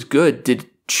feels good to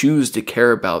choose to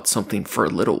care about something for a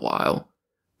little while.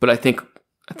 But I think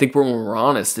when we're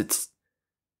honest, it's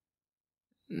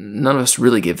none of us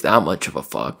really give that much of a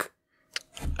fuck.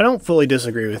 I don't fully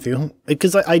disagree with you,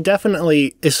 because I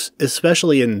definitely,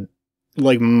 especially in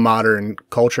like modern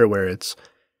culture where it's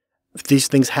these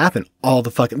things happen all the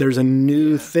fucking, there's a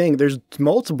new thing, there's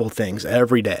multiple things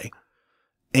every day,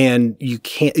 and you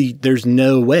can't, there's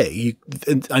no way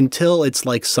until it's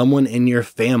like someone in your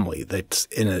family that's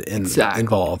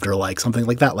involved or like something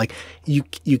like that, like you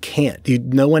can't,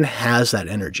 no one has that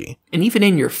energy. And even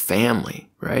in your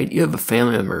family, right, you have a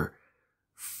family member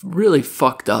really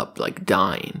fucked up, like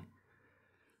dying,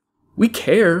 we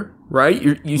care, right?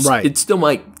 Right. It still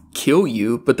might kill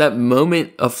you, but that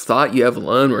moment of thought you have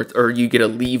alone, or you get to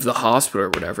leave the hospital or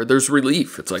whatever, there's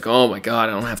relief. It's like, oh my God,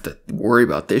 I don't have to worry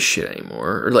about this shit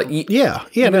anymore. Or like, no,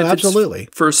 absolutely.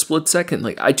 For a split second,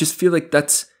 like, I just feel like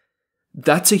that's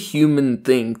a human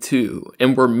thing too,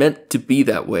 and we're meant to be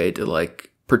that way to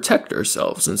like protect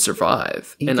ourselves and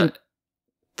survive.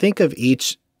 Think of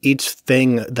each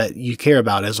thing that you care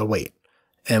about as a weight,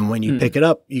 and when you pick it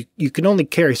up, you can only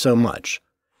carry so much.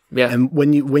 Yeah, and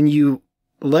when you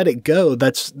let it go,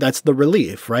 that's the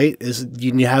relief, right? Is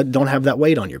you don't have that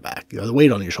weight on your back, the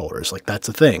weight on your shoulders. Like, that's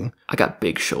a thing. I got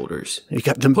big shoulders. You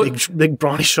got them big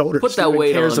brawny shoulders. Put that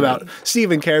weight on me.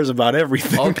 Steven cares about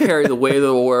everything. I'll carry the weight of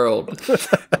the world.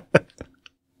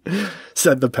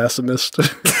 Said the pessimist.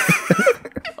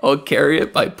 I'll carry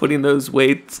it by putting those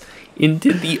weights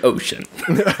into the ocean.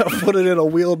 Put it in a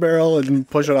wheelbarrow and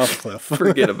push it off a cliff.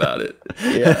 Forget about it.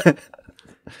 Yeah.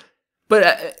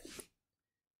 But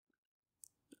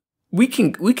we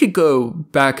could go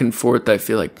back and forth, I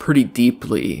feel like, pretty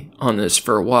deeply on this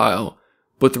for a while.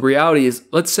 But the reality is,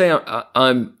 let's say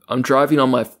I'm driving on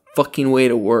my fucking way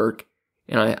to work,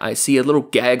 and I see a little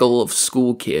gaggle of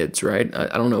school kids, right?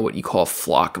 I don't know what you call a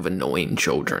flock of annoying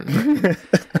children.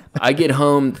 I get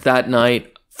home that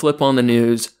night, flip on the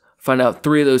news, find out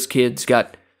 3 of those kids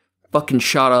got fucking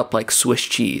shot up like Swiss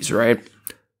cheese, right?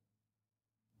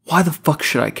 Why the fuck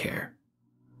should I care?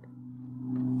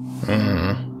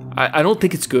 I don't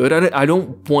think it's good. I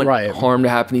don't want harm to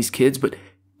happen to these kids, but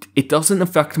it doesn't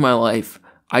affect my life.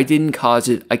 I didn't cause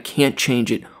it. I can't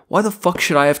change it. Why the fuck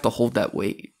should I have to hold that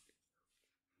weight?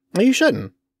 No, you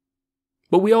shouldn't.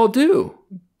 But we all do,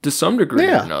 to some degree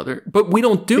or another. But we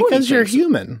don't do because anything. You're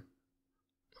human.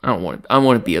 I want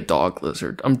to be a dog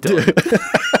lizard. I'm done.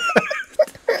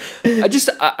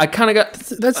 I kind of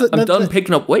got. I'm done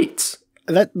picking up weights.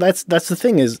 That's the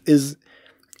thing is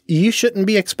you shouldn't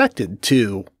be expected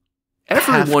to.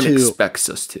 Everyone expects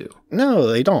us to. No,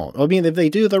 they don't. I mean, if they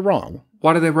do, they're wrong.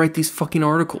 Why do they write these fucking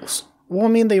articles? Well, I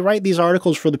mean, they write these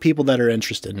articles for the people that are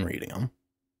interested in reading them.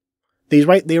 They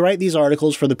write these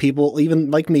articles for the people, even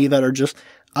like me, that are just,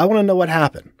 I want to know what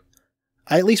happened.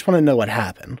 I at least want to know what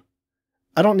happened.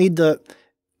 I don't need to,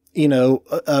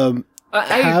 I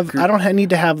don't need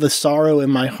to have the sorrow in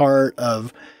my heart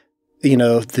of,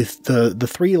 the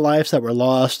 3 lives that were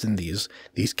lost and these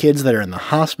kids that are in the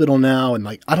hospital now. And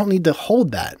like, I don't need to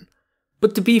hold that.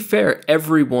 But to be fair,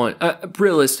 everyone,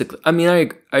 realistically, I mean,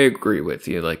 I agree with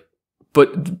you, like,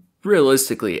 but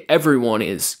realistically, everyone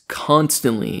is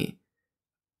constantly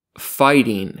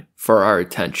fighting for our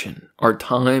attention, our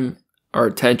time, our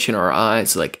attention, our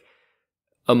eyes, like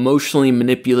emotionally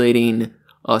manipulating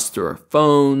us through our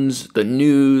phones, the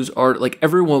news, art. Like,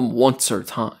 everyone wants our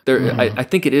time. I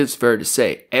think it is fair to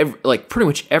say, pretty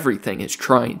much everything is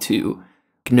trying to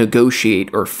negotiate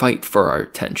or fight for our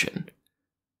attention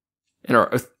and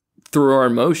through our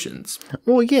emotions.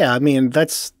 Well, yeah, I mean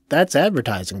that's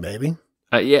advertising, baby.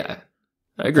 Yeah,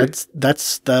 I agree.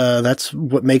 That's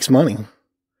what makes money.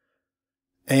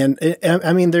 And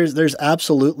I mean, there's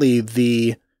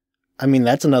absolutely I mean,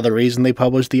 that's another reason they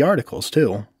publish the articles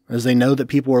too, is they know that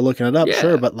people are looking it up. Yeah.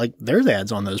 Sure, but like there's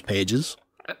ads on those pages.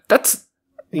 That's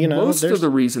most of the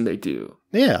reason they do.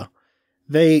 Yeah,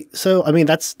 so I mean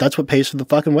that's what pays for the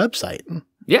fucking website.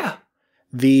 Yeah,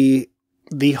 the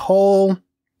whole.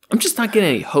 I'm just not getting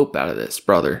any hope out of this,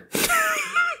 brother.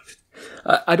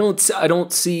 I don't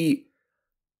see.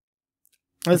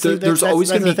 There's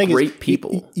always going to be great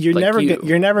people. You're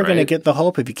never going to get the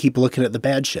hope if you keep looking at the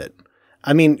bad shit.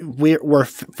 I mean, we're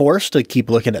forced to keep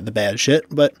looking at the bad shit,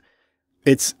 but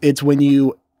it's when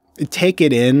you take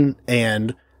it in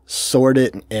and sort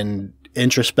it and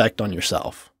introspect on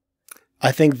yourself.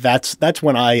 I think that's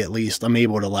when at least I'm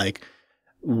able to like,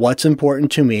 what's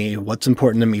important to me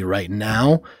right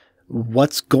now,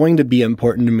 what's going to be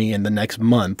important to me in the next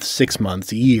month, 6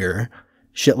 months, a year,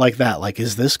 shit like that. Like,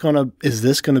 is this gonna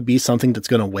be something that's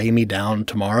gonna weigh me down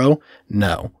tomorrow?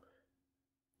 No.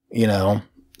 You know,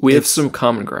 we have some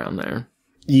common ground there.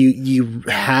 You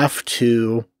have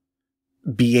to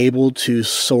be able to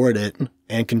sort it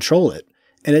and control it.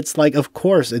 And it's like, of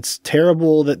course, it's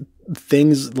terrible that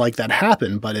things like that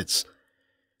happen, but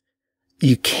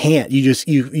you can't do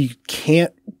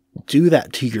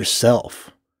that to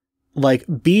yourself. Like,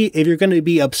 if you're going to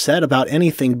be upset about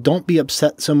anything, don't be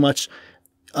upset so much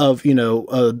of,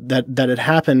 that it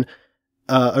happened,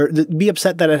 or be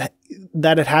upset that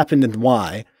it happened and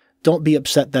why. Don't be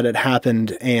upset that it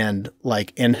happened and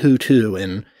who to,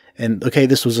 and okay,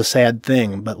 this was a sad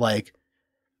thing, but like,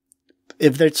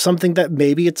 if there's something that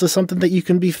maybe it's something that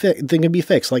can be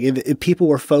fixed. Like if people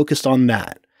were focused on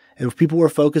that, if people were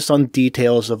focused on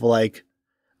details of like,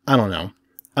 I don't know.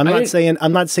 I'm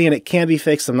not saying it can be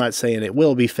fixed. I'm not saying it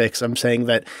will be fixed. I'm saying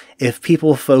that if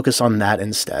people focus on that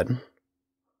instead,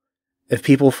 if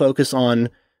people focus on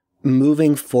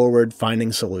moving forward,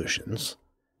 finding solutions,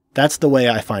 that's the way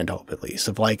I find hope, at least.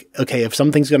 Of like, okay, if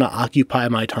something's going to occupy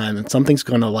my time and something's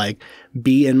going to like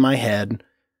be in my head,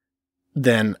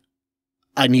 then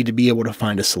I need to be able to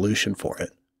find a solution for it.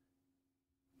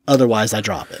 Otherwise, I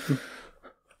drop it.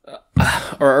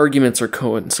 Our arguments are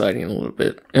coinciding a little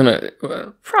bit in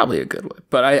probably a good way.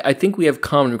 But I think we have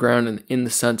common ground in the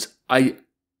sense I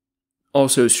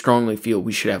also strongly feel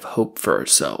we should have hope for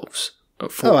ourselves.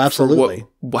 Absolutely.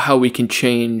 For how we can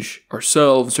change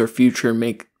ourselves, our future,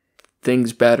 make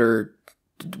things better,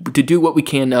 to do what we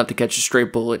can not to catch a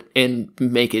straight bullet and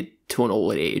make it to an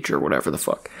old age or whatever the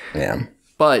fuck. Yeah.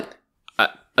 But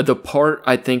the part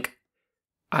I think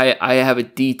I have a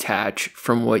detach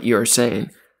from what you're saying.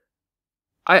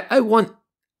 I want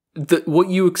what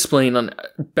you explain on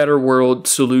better world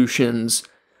solutions,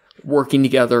 working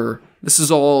together. This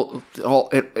is all,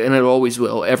 and it always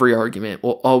will. Every argument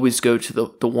will always go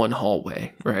to the one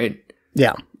hallway, right?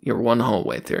 Yeah, your one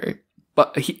hallway theory.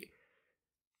 But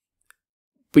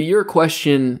your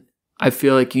question, I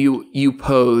feel like you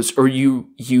pose, or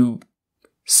you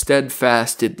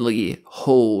steadfastly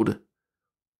hold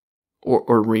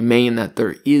or remain that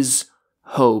there is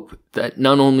hope, that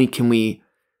not only can we,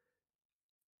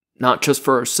 not just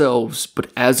for ourselves,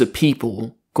 but as a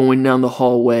people going down the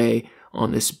hallway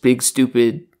on this big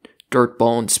stupid dirt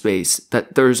ball in space,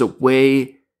 that there's a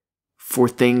way for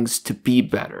things to be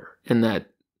better, and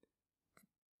that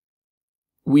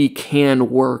we can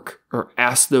work or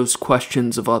ask those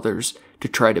questions of others to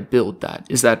try to build that.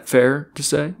 Is that fair to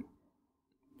say?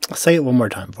 Say it one more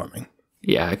time for me.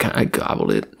 Yeah, I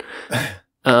gobbled it.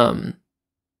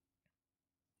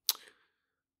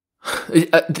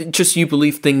 Just you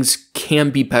believe things can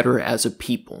be better as a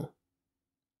people.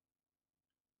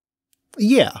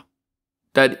 Yeah.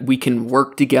 That we can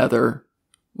work together.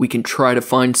 We can try to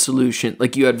find solution.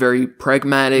 Like, you had very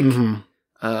pragmatic,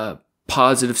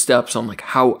 positive steps on like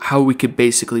how we could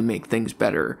basically make things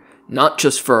better. Not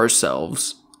just for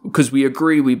ourselves, because we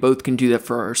agree we both can do that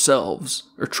for ourselves,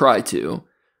 or try to.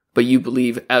 But you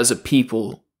believe as a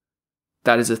people,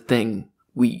 that is a thing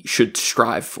we should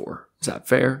strive for. Is that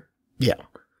fair? Yeah.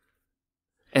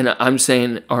 And I'm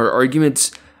saying our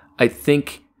arguments, I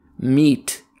think,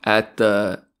 meet at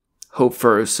the hope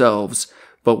for ourselves,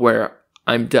 but where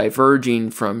I'm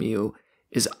diverging from you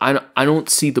is I don't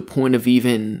see the point of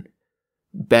even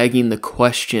begging the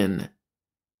question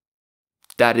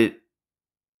that it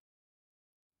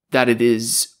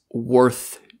is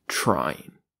worth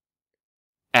trying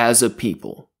as a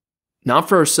people. Not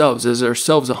for ourselves, as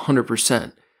ourselves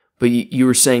 100%. But you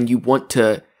were saying you want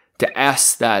to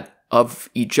ask that of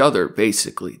each other,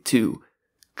 basically, to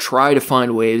try to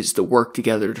find ways to work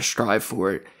together to strive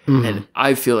for it. Mm-hmm. And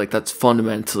I feel like that's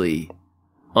fundamentally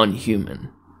unhuman.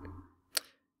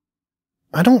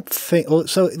 I don't think.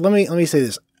 So let me say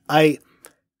this. I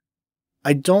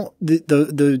don't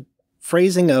the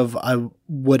phrasing of I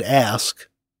would ask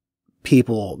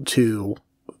people to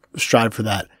strive for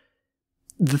that.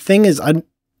 The thing is,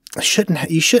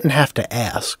 you shouldn't have to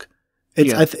ask.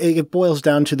 It boils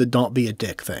down to the don't be a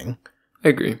dick thing. I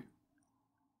agree.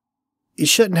 You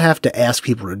shouldn't have to ask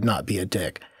people to not be a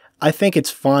dick. I think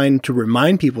it's fine to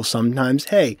remind people sometimes,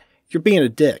 hey, you're being a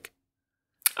dick.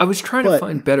 I was trying to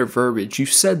find better verbiage. You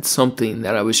said something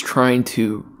that I was trying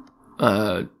to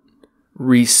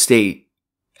restate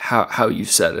how you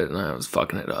said it, and I was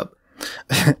fucking it up.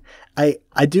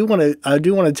 I do want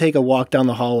to take a walk down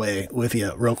the hallway with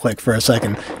you real quick for a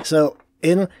second. So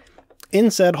in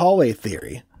said hallway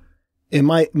theory, in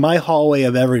my hallway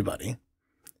of everybody,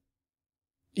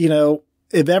 you know,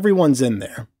 if everyone's in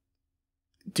there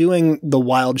doing the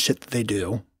wild shit that they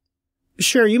do,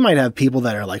 sure, you might have people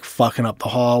that are like fucking up the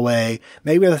hallway.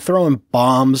 Maybe they're throwing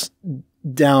bombs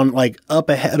down like up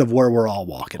ahead of where we're all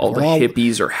walking. All the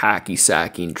hippies are hacky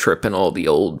sacking, tripping all the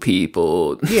old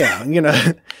people. Yeah, you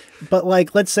know, but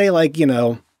like, let's say like, you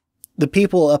know, the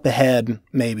people up ahead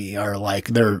maybe are like,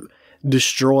 they're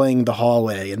destroying the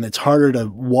hallway and it's harder to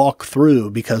walk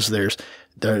through because there's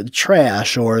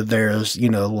trash or there's, you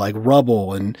know, like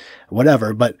rubble and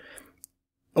whatever,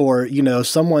 or, you know,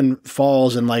 someone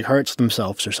falls and like hurts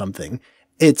themselves or something.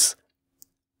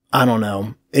 I don't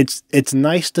know. It's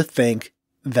nice to think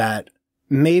that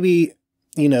maybe,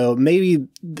 you know, maybe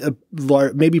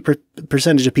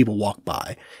percentage of people walk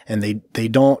by and they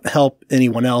don't help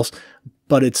anyone else,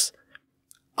 but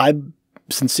I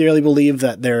sincerely believe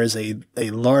that there is a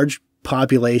large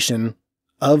population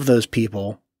of those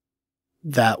people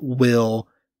that will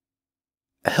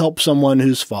help someone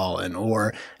who's fallen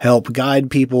or help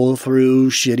guide people through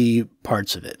shitty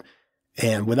parts of it.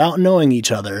 And without knowing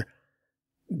each other,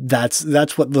 that's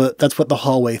what the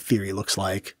hallway theory looks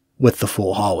like with the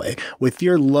full hallway. With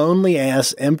your lonely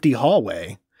ass empty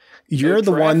hallway, you're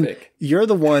the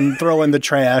one throwing the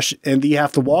trash and you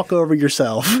have to walk over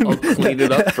yourself. I'll clean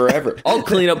it up forever. I'll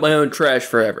clean up my own trash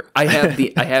forever. I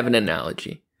have an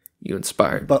analogy. You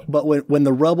inspired me. But when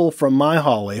the rubble from my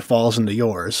hallway falls into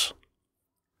yours,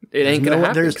 it ain't gonna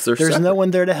happen. There's no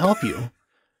one there to help you.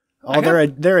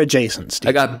 They're adjacent, Steve.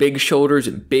 I got big shoulders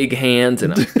and big hands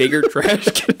and a bigger trash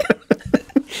can.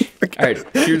 All right,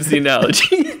 here's the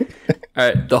analogy. All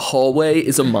right, the hallway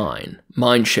is a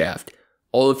mine shaft.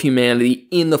 All of humanity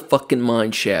in the fucking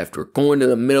mine shaft. We're going to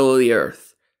the middle of the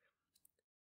earth.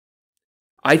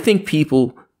 I think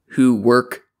people who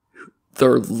work,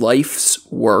 their life's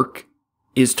work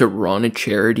is to run a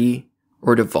charity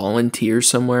or to volunteer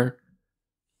somewhere.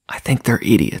 I think they're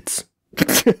idiots.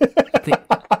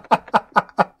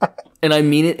 And I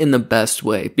mean it in the best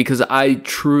way because I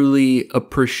truly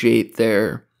appreciate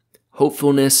their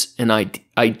hopefulness and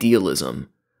idealism,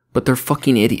 but they're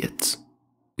fucking idiots.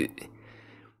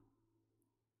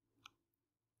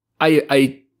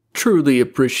 I truly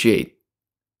appreciate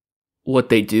what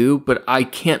they do, but I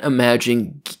can't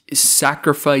imagine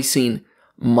sacrificing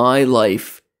my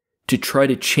life to try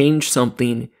to change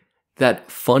something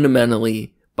that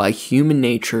fundamentally, by human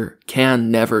nature, can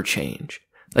never change.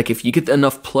 Like, if you get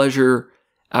enough pleasure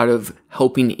out of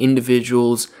helping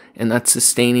individuals and that's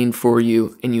sustaining for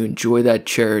you and you enjoy that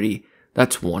charity,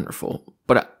 that's wonderful.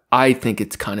 But I think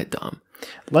it's kind of dumb.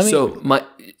 Let me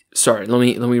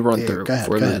run through go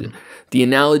ahead. The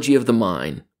analogy of the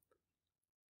mine.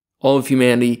 All of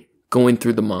humanity going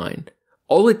through the mine.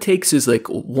 All it takes is like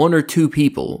one or two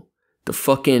people to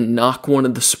fucking knock one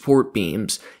of the support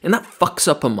beams, and that fucks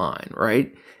up a mine,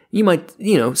 right?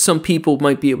 Some people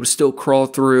might be able to still crawl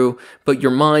through, but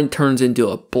your mind turns into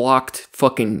a blocked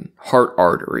fucking heart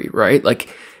artery, right?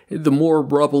 Like, the more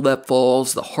rubble that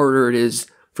falls, the harder it is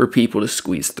for people to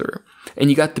squeeze through. And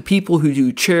you got the people who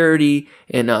do charity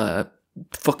and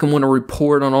fucking want to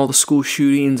report on all the school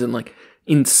shootings and like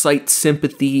incite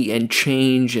sympathy and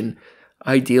change and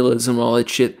idealism and all that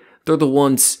shit. They're the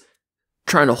ones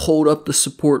trying to hold up the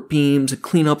support beams and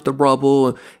clean up the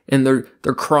rubble, and they're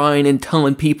crying and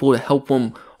telling people to help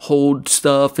them hold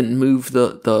stuff and move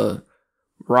the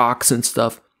rocks and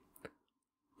stuff.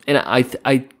 And I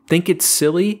think it's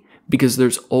silly because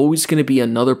there's always going to be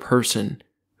another person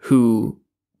who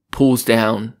pulls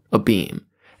down a beam.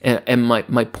 And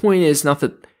my point is not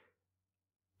that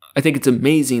I think it's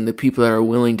amazing the people that are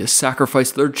willing to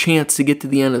sacrifice their chance to get to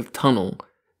the end of the tunnel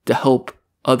to help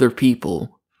other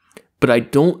people. But I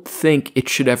don't think it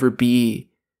should ever be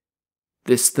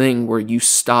this thing where you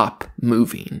stop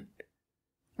moving.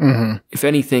 Mm-hmm. If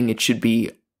anything, it should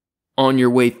be on your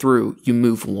way through, you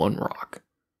move one rock.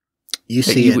 You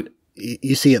see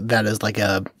it that as like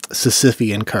a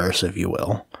Sisyphean curse, if you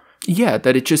will. Yeah,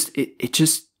 that it just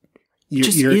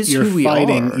is who we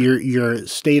are. You're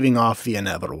staving off the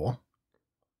inevitable.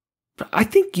 But I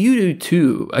think you do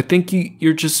too. I think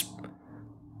you're just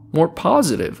more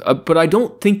positive. But I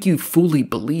don't think you fully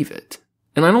believe it,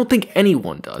 and I don't think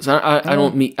anyone does. I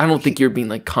don't think you're being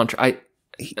like contra.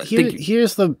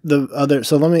 Here's the other.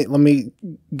 So let me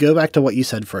go back to what you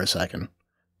said for a second.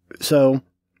 So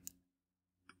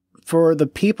for the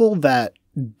people that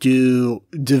do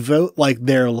devote like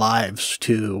their lives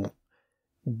to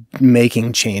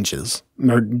making changes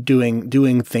or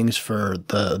doing things for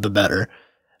the better,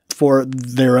 for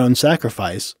their own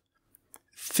sacrifice,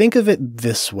 think of it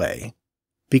this way,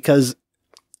 because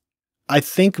I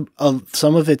think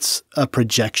some of it's a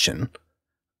projection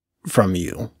from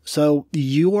you. So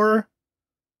your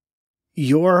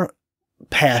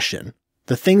passion,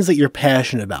 the things that you're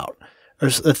passionate about, or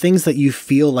the things that you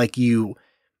feel like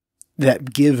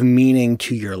that give meaning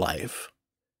to your life.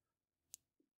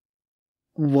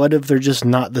 What if they're just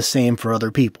not the same for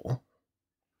other people?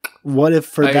 What if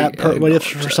for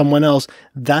for someone else,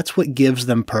 that's what gives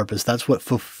them purpose? That's what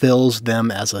fulfills them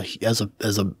as a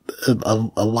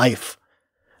life,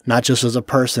 not just as a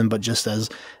person, but just as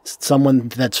someone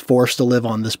that's forced to live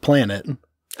on this planet.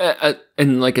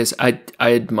 And like I said,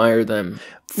 I admire them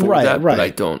for that, but I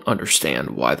don't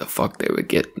understand why the fuck they would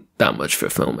get that much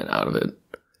fulfillment out of it.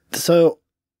 So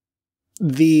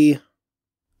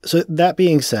that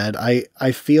being said,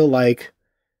 I feel like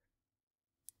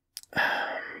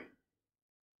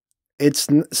it's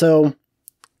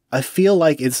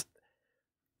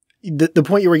the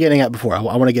point you were getting at before. I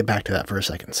want to get back to that for a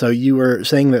second. So you were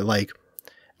saying that, like,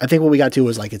 I think what we got to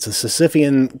was like, it's a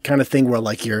Sisyphean kind of thing where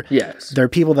like there are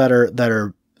people that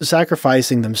are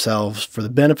sacrificing themselves for the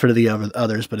benefit of the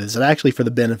others, but is it actually for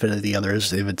the benefit of the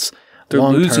others if it's they're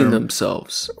long-term? Losing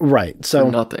themselves. Right. So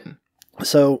for nothing.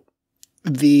 So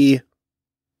the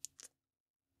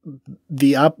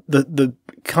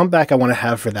comeback I want to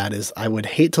have for that is I would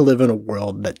hate to live in a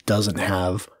world that doesn't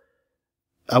have,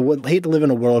 I would hate to live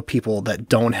in a world of people that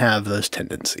don't have those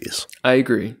tendencies. I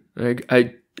agree.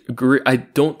 I agree. I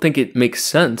don't think it makes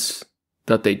sense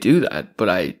that they do that, but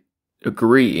I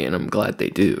agree, and I'm glad they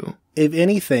do. If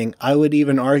anything, I would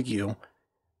even argue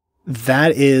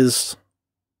that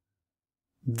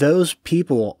those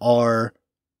people are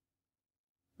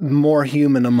more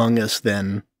human among us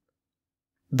than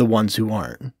the ones who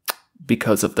aren't.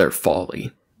 Because of their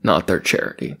folly, not their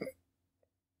charity.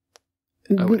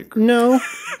 I would agree. No.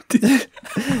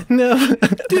 No.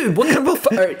 Dude, what kind of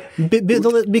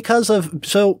a... Because of...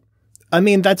 So, I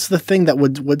mean, that's the thing that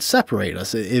would separate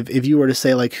us. If you were to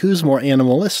say, like, who's more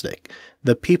animalistic?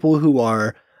 The people who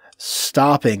are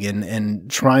stopping and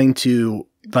trying to,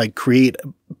 like, create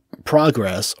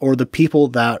progress, or the people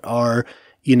that are,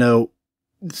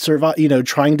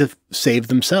 trying to save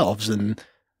themselves and,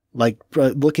 like,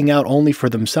 looking out only for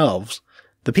themselves.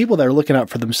 The people that are looking out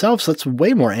for themselves, that's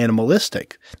way more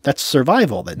animalistic. That's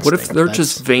survival instinct. What if they're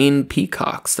just vain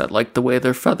peacocks that like the way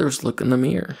their feathers look in the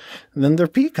mirror? Then they're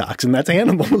peacocks, and that's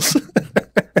animals.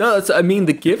 No, I mean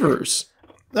the givers.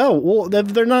 Oh, well,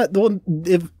 they're not. Well,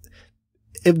 if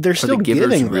they're still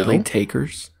giving, really though.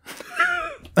 Takers?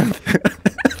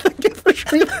 The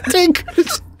givers really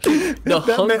takers. The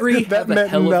hungry have a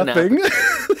hell of an appetite.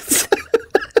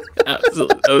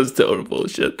 Absolutely. That was total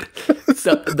bullshit.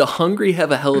 The hungry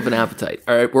have a hell of an appetite.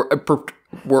 All right,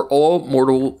 we're all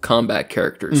Mortal Kombat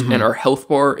characters, and our health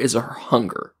bar is our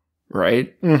hunger,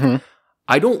 right? Mm-hmm.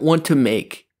 I don't want to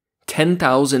make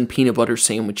 10,000 peanut butter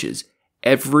sandwiches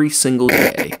every single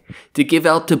day to give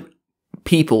out to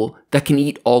people that can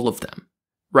eat all of them,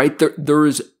 right?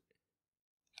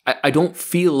 I don't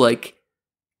feel like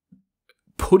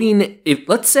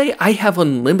let's say I have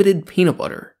unlimited peanut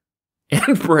butter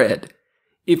and bread.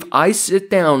 If I sit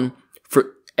down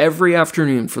for every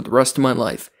afternoon for the rest of my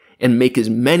life and make as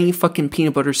many fucking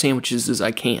peanut butter sandwiches as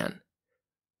I can,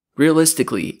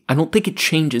 realistically, I don't think it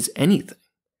changes anything.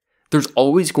 There's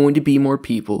always going to be more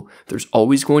people. There's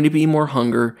always going to be more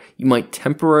hunger. You might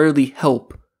temporarily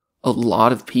help a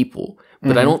lot of people,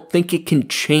 but I don't think it can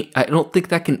change. I don't think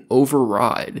that can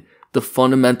override the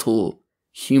fundamental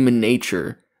human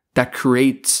nature that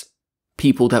creates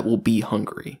people that will be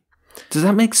hungry. Does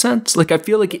that make sense? Like, I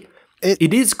feel like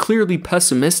it is clearly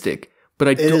pessimistic,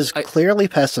 But it is clearly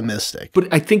pessimistic.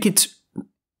 But I think it's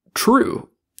true.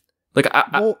 Like,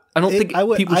 I don't think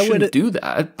people shouldn't do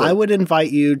that. But. I would invite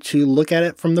you to look at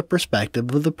it from the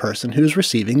perspective of the person who's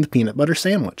receiving the peanut butter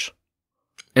sandwich.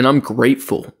 And I'm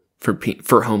grateful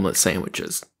for homeless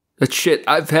sandwiches. That shit,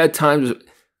 I've had times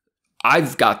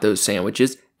I've got those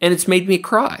sandwiches and it's made me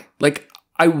cry. Like,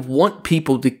 I want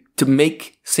people to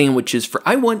make sandwiches for,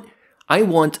 I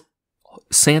want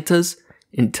Santa's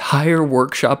entire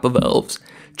workshop of elves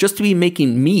just to be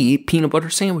making me peanut butter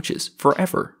sandwiches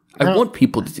forever. I want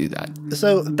people to do that.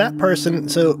 So that person,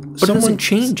 but it doesn't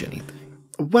change anything.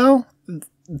 Well,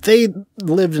 they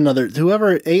lived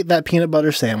whoever ate that peanut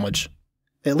butter sandwich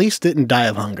at least didn't die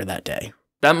of hunger that day.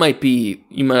 That might be,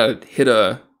 you might have hit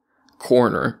a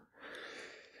corner.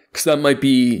 Because that might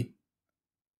be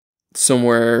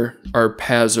somewhere our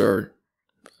paths are.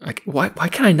 Like, why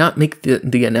can I not make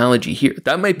the analogy here?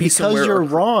 That might be somewhere. Because you're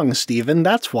wrong, Steven.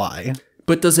 That's why.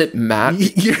 But does it matter?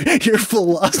 Your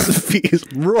philosophy is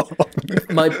wrong.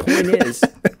 My point is,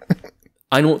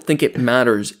 I don't think it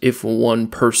matters if one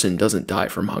person doesn't die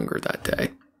from hunger that day.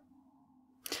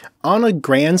 On a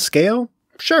grand scale,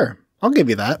 sure. I'll give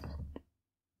you that.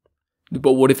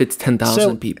 But what if it's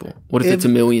 10,000 people? What if it's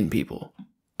 1 million people?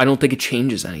 I don't think it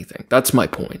changes anything. That's my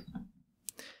point.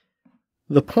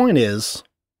 The point is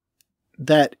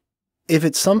that if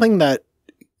it's something that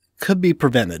could be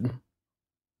prevented,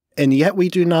 and yet we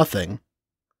do nothing,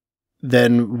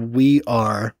 then we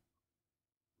are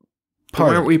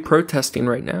Why aren't we protesting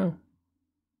right now?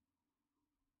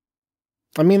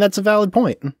 I mean, that's a valid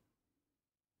point.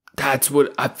 That's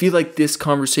what I feel like this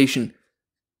conversation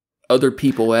other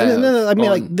people have. No, I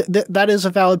mean, that is a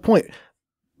valid point.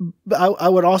 But I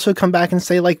would also come back and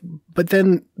say, like, but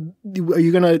then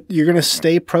you're gonna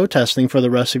stay protesting for the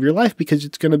rest of your life because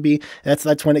it's gonna be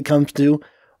that's when it comes to,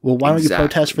 well, why don't you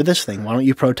protest for this thing? Why don't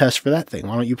you protest for that thing?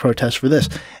 Why don't you protest for this?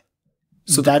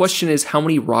 So the question is how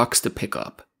many rocks to pick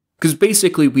up? Because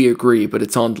basically we agree, but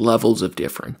it's on levels of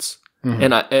difference. Mm-hmm.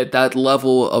 And at that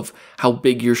level of how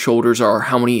big your shoulders are,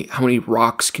 how many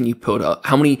rocks can you put up?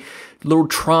 How many little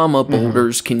trauma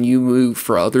boulders can you move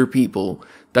for other people?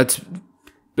 That's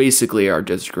basically our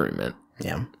disagreement.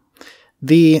 Yeah.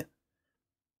 I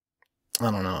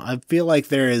don't know. I feel like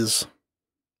there's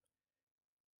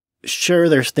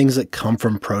things that come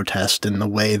from protest in the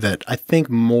way that I think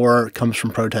more comes from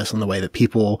protest in the way that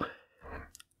people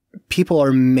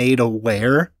are made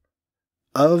aware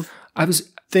of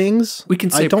things. We can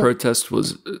say protest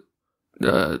was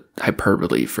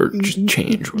hyperbole for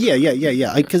change. Yeah.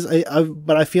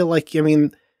 But I feel like, I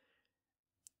mean,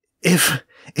 if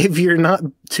you're not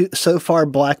so far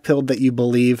black-pilled that you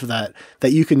believe that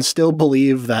you can still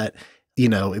believe that, you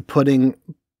know, putting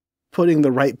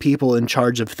the right people in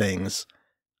charge of things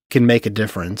can make a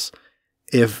difference.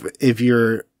 If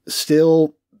you're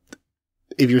still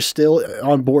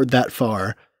on board that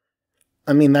far,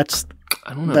 I mean, that's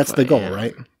the goal,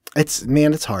 right?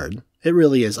 It's hard. It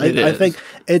really is. I think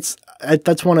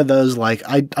that's one of those, like,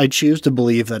 I choose to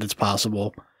believe that it's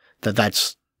possible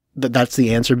that's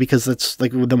the answer, because that's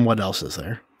like, then what else is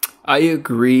there? I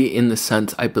agree in the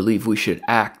sense I believe we should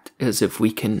act as if we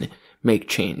can make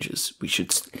changes. We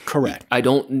should. Correct. I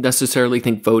don't necessarily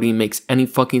think voting makes any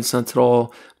fucking sense at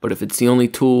all, but if it's the only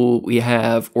tool we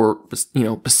have, or, you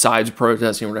know, besides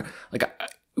protesting or whatever, like,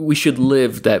 we should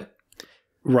live that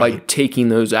by taking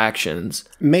those actions.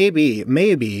 Maybe.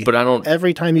 But I don't.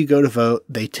 Every time you go to vote,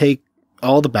 they take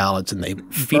all the ballots and they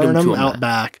burn them out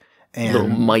back. And little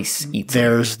mice eat them.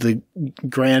 There's the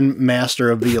Grand Master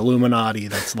of the Illuminati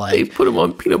that's like... They put them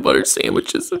on peanut butter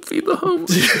sandwiches and feed the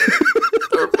homeless.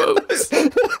 Our votes.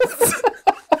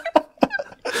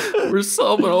 We're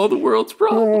solving all the world's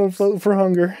problems. Oh, vote for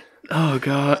hunger. Oh,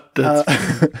 God.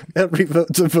 Every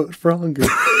vote's a vote for hunger.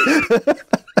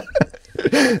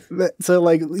 So,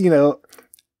 like, you know...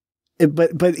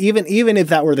 But even if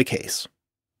that were the case,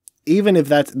 even if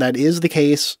that is the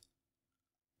case,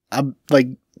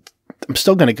 I'm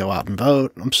still going to go out and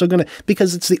vote. I'm still going to,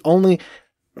 because it's the only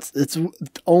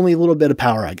little bit of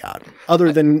power I got,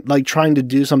 other than like trying to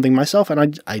do something myself.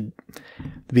 And I to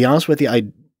be honest with you, I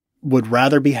would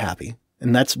rather be happy.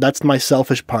 And that's my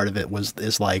selfish part of it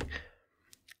is like,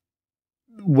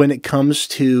 when it comes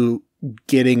to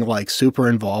getting like super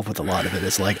involved with a lot of it,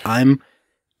 it's like,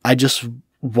 I just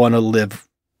want to live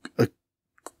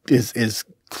as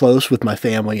close with my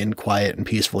family and quiet and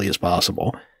peacefully as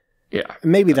possible. Yeah,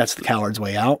 maybe that's the coward's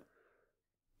way out.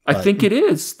 I think it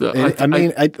is.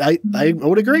 I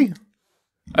would agree.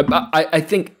 I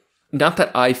think, not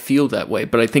that I feel that way,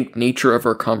 but I think nature of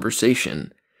our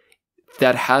conversation,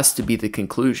 that has to be the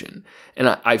conclusion. And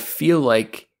I feel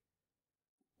like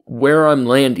where I'm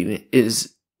landing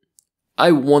is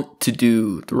I want to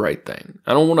do the right thing.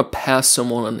 I don't want to pass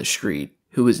someone on the street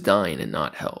who is dying and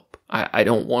not help. I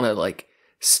don't want to like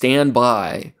stand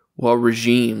by while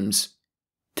regimes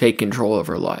take control of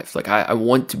our life. Like I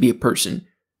want to be a person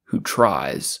who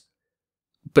tries,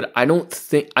 but I don't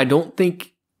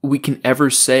think we can ever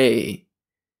say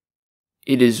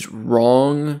it is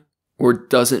wrong or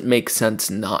doesn't make sense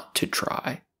not to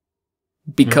try.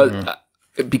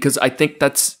 Because I think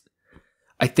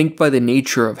by the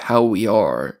nature of how we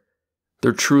are,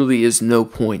 there truly is no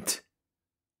point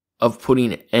of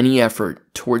putting any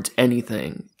effort towards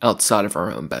anything outside of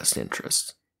our own best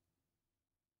interests.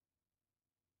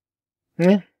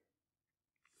 Yeah.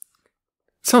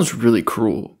 Sounds really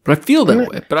cruel, but I feel that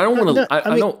way. But I don't want to.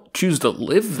 I don't choose to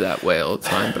live that way all the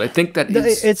time. But I think that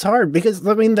it's hard because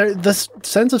I mean, the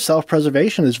sense of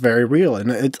self-preservation is very real,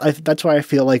 and that's why I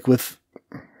feel like with.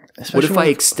 What if I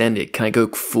extend it? Can I go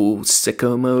full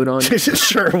sicko mode on you?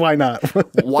 Sure, why not?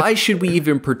 Why should we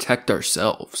even protect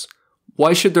ourselves?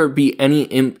 Why should there be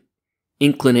any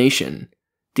inclination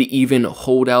to even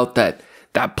hold out that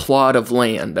plot of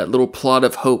land, that little plot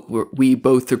of hope where we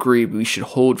both agree we should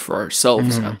hold for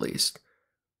ourselves at least?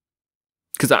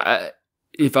 Because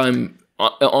if I'm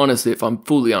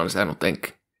fully honest, I don't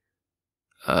think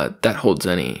that holds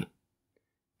any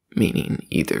meaning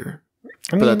either.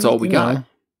 But that's all we got.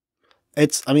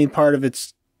 Part of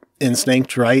it's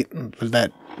instinct, right?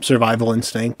 That survival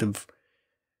instinct of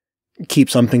keep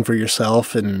something for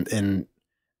yourself and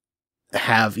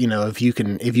have, if you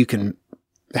can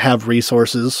have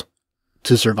resources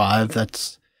to survive,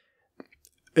 that's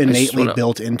innately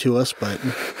built into us. But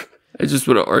I just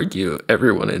want to argue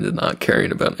everyone into not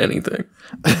caring about anything.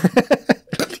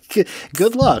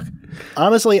 Good luck.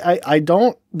 Honestly, I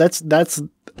don't. That's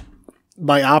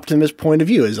my optimist point of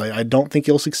view. Is I don't think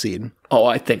you'll succeed. Oh,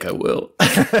 I think I will.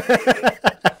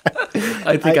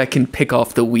 I think I can pick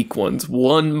off the weak ones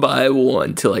one by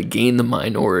one till I gain the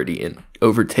minority and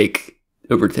overtake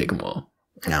them all.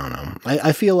 I don't know.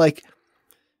 I feel like,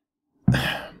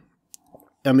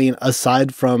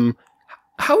 aside from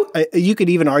how you could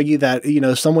even argue that,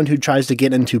 someone who tries to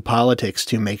get into politics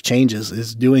to make changes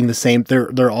is doing the same.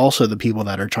 They're also the people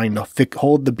that are trying to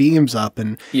hold the beams up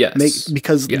and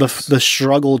the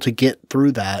struggle to get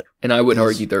through that. And I would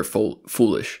argue they're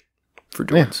foolish for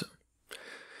doing so.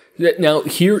 Now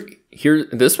here,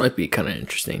 this might be kind of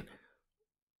interesting.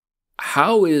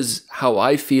 How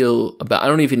I feel about, I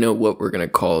don't even know what we're going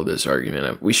to call this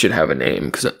argument. We should have a name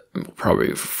because we'll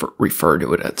probably refer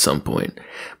to it at some point.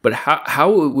 But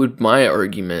how would my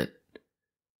argument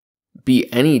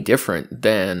be any different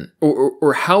than,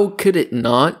 or how could it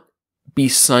not be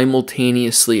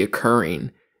simultaneously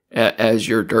occurring as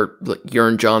your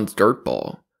and John's dirt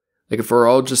ball? Like if we're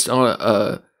all just on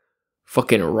a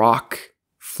fucking rock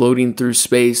floating through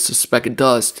space, a speck of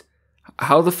dust,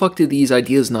 how the fuck do these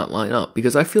ideas not line up?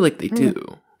 Because I feel like they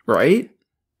do, right?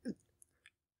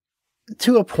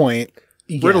 To a point.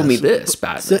 Riddle me this,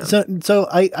 Batman. So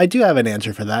I do have an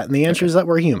answer for that, and the answer is that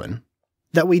we're human.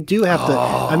 That we do have to.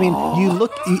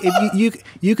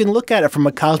 You can look at it from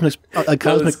a cosmic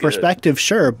perspective,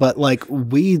 sure, but like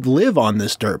we live on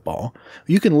this dirt ball.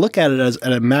 You can look at it as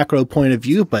at a macro point of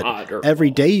view, but every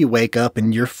day you wake up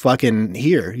and you're fucking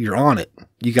here. You're on it.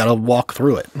 You got to walk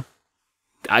through it.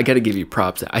 I got to give you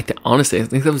props. Honestly, I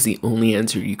think that was the only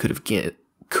answer you could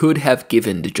have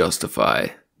given to justify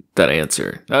that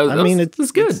answer.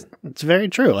 It's good. It's very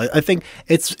true. I think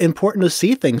it's important to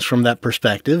see things from that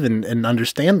perspective and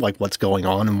understand like what's going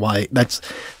on and why. That's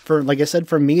for, like I said,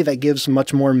 for me, that gives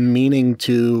much more meaning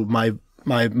to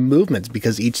my movements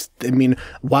because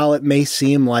while it may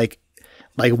seem like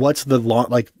what's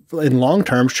the in long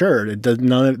term, sure,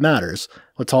 none of it matters.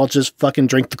 Let's all just fucking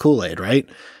drink the Kool-Aid, right?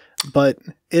 But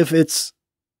if it's,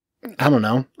 I don't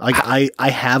know, like I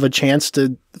have a chance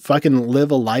to fucking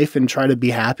live a life and try to be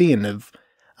happy, and if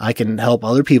I can help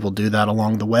other people do that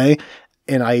along the way,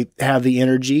 and I have the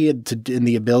energy and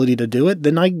the ability to do it,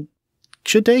 then I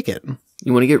should take it.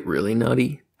 You want to get really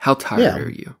nutty? How tired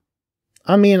are you?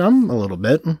 I'm a little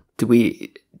bit. Do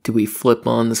we flip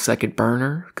on the second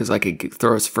burner? Because I could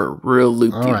throw us for a real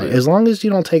loop. All right, as long as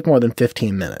you don't take more than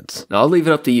 15 minutes. I'll leave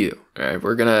it up to you. All right,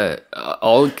 we're gonna.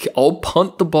 I'll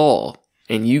punt the ball,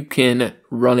 and you can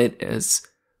run it as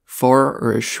far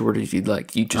or as short as you'd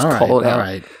like. You just call it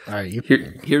out. All right.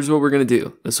 Here's what we're gonna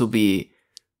do. This will be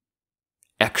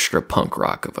extra punk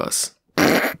rock of us.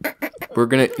 We're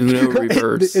gonna Uno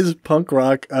reverse. Is punk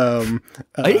rock a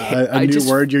new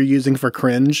word you're using for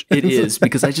cringe? It is,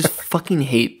 because I just fucking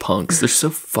hate punks. They're so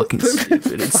fucking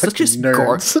stupid. It's such a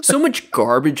so much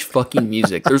garbage fucking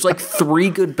music. There's like 3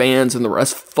 good bands and the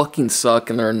rest fucking suck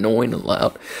and they're annoying and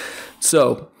loud.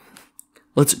 So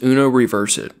let's Uno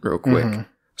reverse it real quick. Mm-hmm.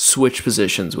 Switch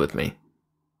positions with me.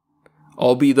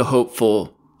 I'll be the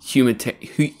hopeful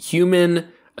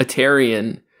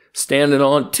humanitarian standing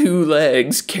on 2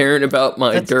 legs, caring about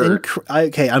my dirt. I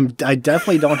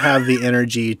definitely don't have the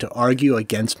energy to argue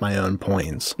against my own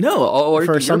points. No, I'll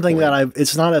argue for something that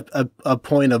it's not a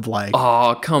point of like.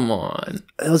 Oh, come on!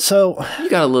 So you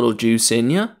got a little juice in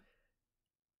you.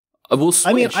 We'll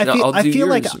switch. I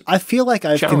feel like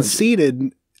I've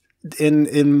conceded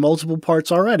in multiple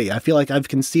parts already. I feel like I've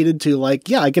conceded to like,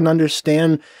 yeah, I can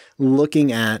understand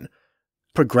looking at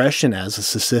progression as a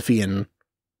Sisyphean,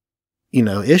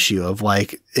 issue of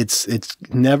like it's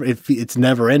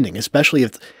never ending, especially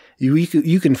if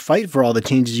you can fight for all the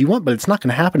changes you want, but it's not going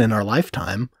to happen in our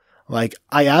lifetime. Like,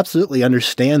 I absolutely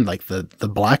understand like the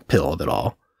black pill of it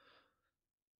all.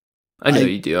 I know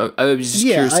you do. I was just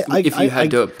curious if you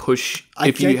had to push,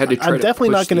 if you had to try to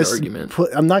push the argument.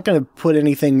 I'm not going to put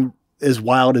anything as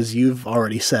wild as you've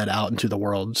already said out into the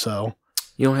world. So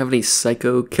you don't have any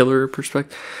psycho killer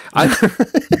perspective?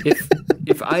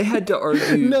 If I had to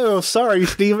argue... No, sorry,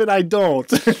 Steven, I don't.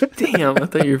 Damn, I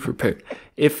thought you were prepared.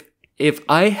 If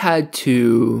I had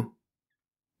to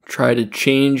try to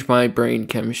change my brain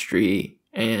chemistry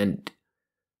and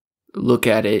look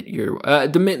at it,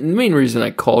 the main reason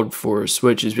I called for a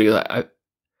switch is because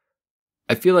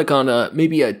I feel like on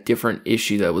maybe a different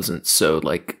issue that wasn't so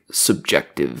like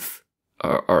subjective,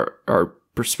 our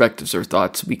perspectives or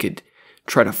thoughts, we could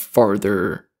try to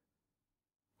farther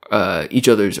each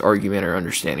other's argument or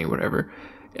understanding, whatever.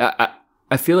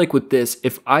 I feel like with this,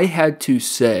 if I had to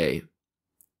say,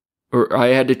 or I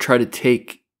had to try to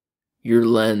take your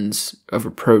lens of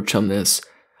approach on this,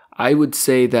 I would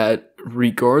say that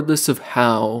regardless of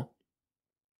how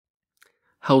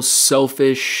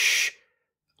selfish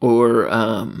or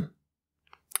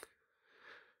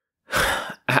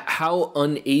how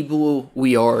unable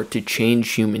we are to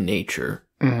change human nature,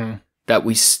 mm-hmm. that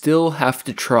we still have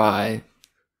to try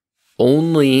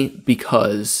only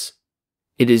because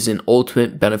it is an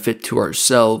ultimate benefit to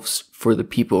ourselves for the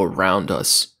people around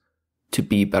us to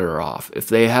be better off. If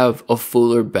they have a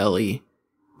fuller belly,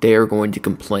 they are going to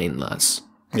complain less.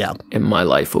 Yeah. And my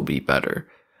life will be better.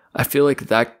 I feel like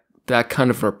that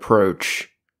kind of approach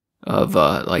of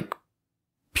like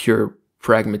pure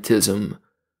pragmatism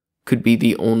could be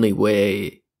the only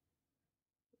way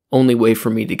for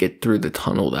me to get through the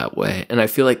tunnel that way. And I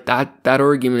feel like that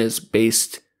argument is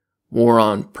based more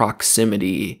on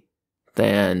proximity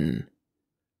than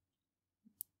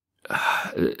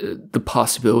the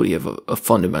possibility of a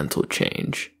fundamental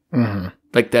change. Mm-hmm.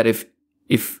 Like that if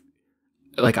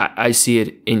like I see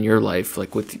it in your life,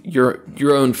 like with your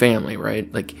own family,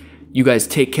 right? Like you guys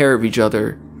take care of each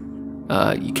other,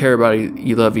 you care about it,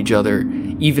 you love each other,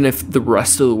 even if the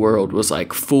rest of the world was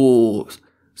like full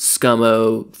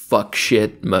scummo fuck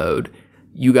shit mode,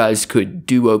 you guys could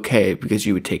do okay because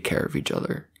you would take care of each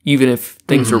other. Even if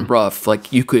things mm-hmm. were rough,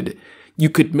 like you could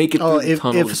make it through the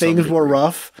tunnel. If things were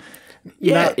rough,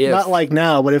 yeah, not like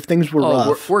now, but if things were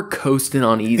rough, we're coasting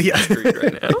on easy street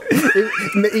right now.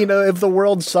 If the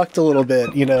world sucked a little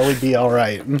bit, we'd be all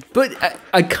right. But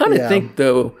I kind of think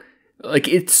though, like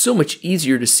it's so much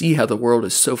easier to see how the world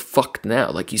is so fucked now.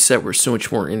 Like you said, we're so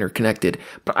much more interconnected.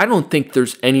 But I don't think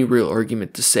there's any real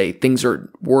argument to say things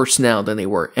are worse now than they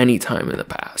were any time in the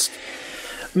past.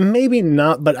 Maybe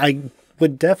not, but I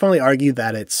would definitely argue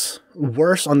that it's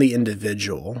worse on the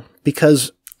individual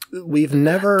because we've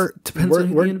never... Depends on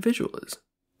who the individual is.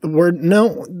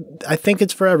 I think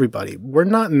it's for everybody. We're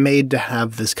not made to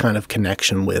have this kind of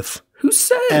connection with... Who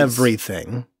says?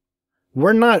 Everything.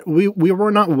 We're not... We were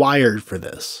not wired for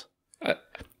this.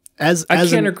 I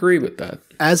can't agree with that.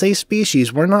 As a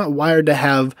species, we're not wired to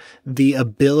have the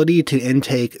ability to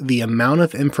intake the amount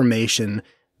of information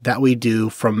that we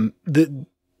do from the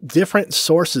different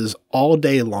sources all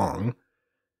day long.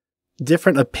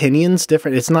 Different opinions,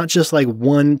 it's not just like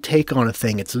one take on a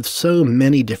thing. It's so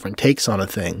many different takes on a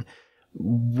thing.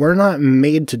 We're not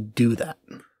made to do that.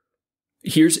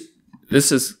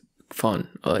 This is fun.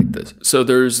 I like this. So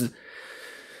there's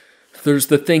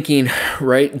the thinking,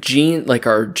 right? Like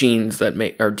our genes that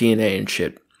make our DNA and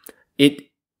shit.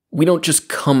 We don't just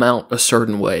come out a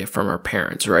certain way from our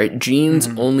parents, right? Genes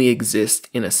mm-hmm. only exist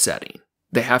in a setting.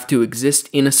 They have to exist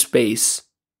in a space.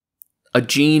 A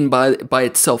gene by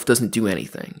itself doesn't do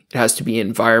anything. It has to be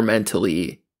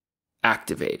environmentally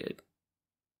activated.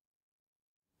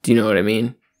 Do you know what I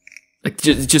mean? Like,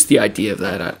 just the idea of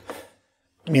that.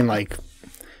 I mean, like,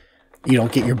 you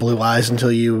don't get your blue eyes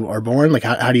until you are born? Like,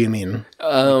 how do you mean?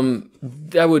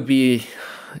 That would be...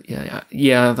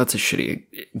 Yeah, that's a shitty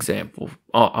example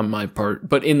on my part.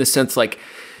 But in the sense, like,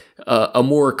 a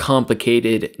more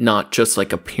complicated, not just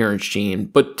like appearance gene,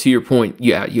 but to your point,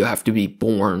 yeah, you have to be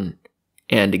born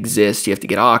and exist. You have to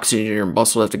get oxygen, your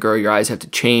muscles have to grow, your eyes have to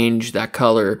change that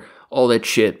color, all that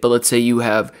shit. But let's say you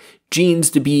have genes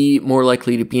to be more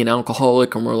likely to be an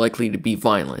alcoholic or more likely to be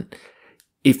violent.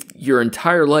 If your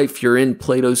entire life you're in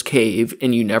Plato's cave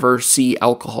and you never see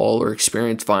alcohol or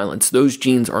experience violence, those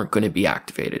genes aren't going to be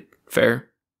activated. Fair?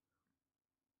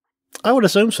 I would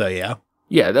assume so, yeah.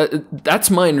 Yeah,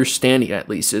 that's my understanding, at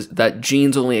least, is that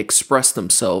genes only express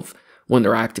themselves when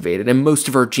they're activated. And most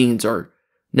of our genes are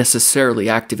necessarily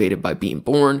activated by being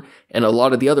born. And a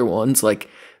lot of the other ones, like,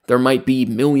 there might be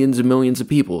millions and millions of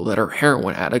people that are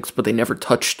heroin addicts, but they never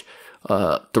touched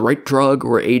the right drug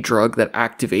or a drug that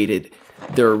activated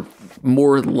their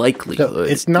more likelihood. So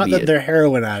it's not that they're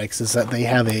heroin addicts; it's that they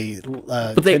have a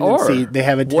but they are. They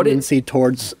have a tendency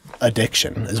towards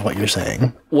addiction, is what you're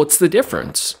saying. What's the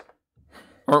difference?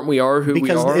 Aren't we who we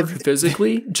are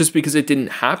physically? Just because it didn't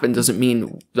happen doesn't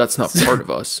mean that's not part of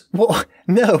us. Well,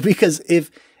 no, because if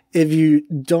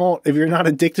you're not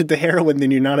addicted to heroin,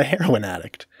 then you're not a heroin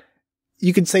addict.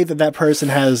 You could say that person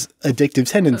has addictive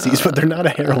tendencies, but they're not a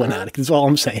heroin addict. That's all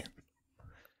I'm saying.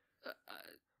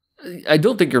 I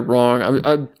don't think you're wrong.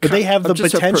 But they have the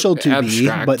potential to be,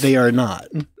 but they are not.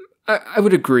 I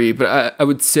would agree, but I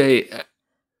would say,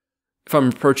 if I'm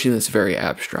approaching this very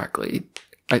abstractly,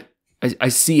 I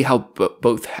see how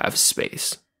both have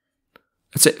space.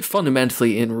 I'd say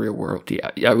fundamentally in real world, yeah,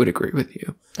 I would agree with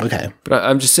you. Okay. But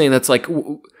I'm just saying that's like,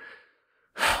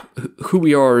 who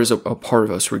we are is a part of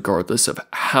us regardless of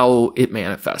how it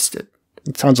manifested.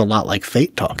 It sounds a lot like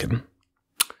fate talking.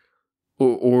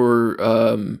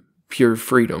 Or pure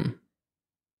freedom.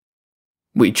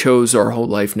 We chose our whole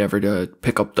life never to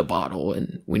pick up the bottle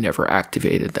and we never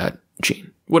activated that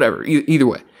gene. Whatever, either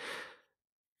way.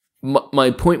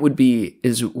 My point would be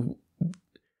is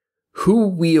who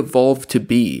we evolved to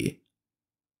be,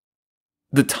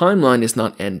 the timeline is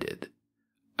not ended.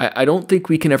 I don't think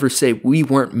we can ever say we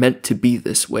weren't meant to be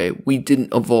this way. We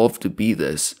didn't evolve to be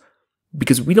this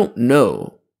because we don't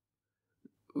know.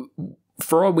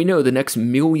 For all we know, the next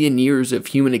million years of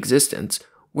human existence,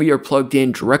 we are plugged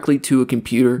in directly to a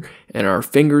computer and our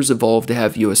fingers evolved to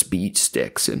have USB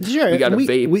sticks and sure, we got a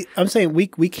vape. I'm saying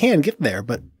we can get there,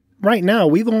 but right now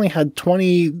we've only had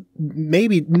 20,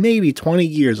 maybe 20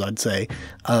 years, I'd say,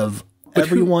 of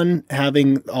everyone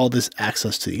having all this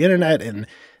access to the internet.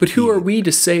 But who are we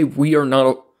to say we are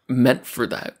not meant for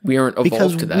that? We aren't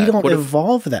evolved to that. Because we don't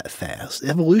evolve that fast.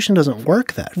 Evolution doesn't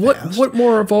work that fast. What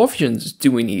more evolutions do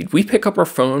we need? We pick up our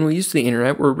phone, we use the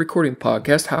internet, we're recording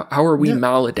podcasts. How are we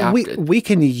maladapted? We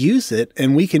can use it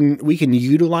and we can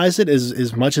utilize it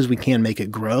as much as we can, make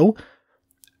it grow.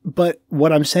 But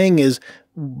what I'm saying is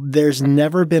there's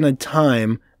never been a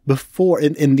time before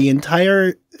in the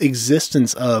entire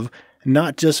existence of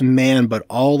not just man, but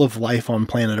all of life on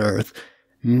planet Earth,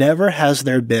 never has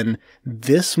there been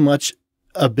this much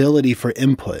ability for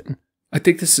input. I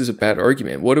think this is a bad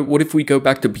argument. What if we go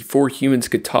back to before humans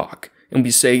could talk and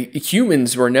we say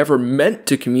humans were never meant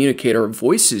to communicate our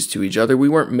voices to each other? We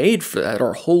weren't made for that.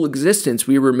 Our whole existence,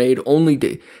 we were made only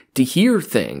to hear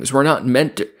things. We're not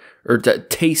meant to, or to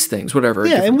taste things, whatever.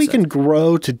 Yeah, and we can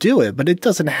grow to do it, but it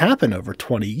doesn't happen over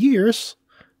 20 years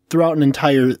throughout an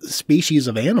entire species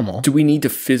of animal. Do we need to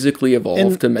physically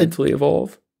evolve to mentally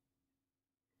evolve?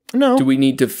 No. Do we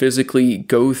need to physically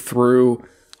go through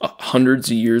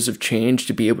hundreds of years of change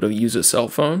to be able to use a cell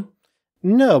phone?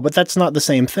 No, but that's not the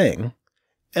same thing.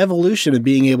 Evolution and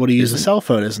being able to use a cell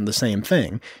phone isn't the same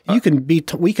thing. We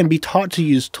can be taught to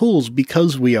use tools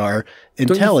because we are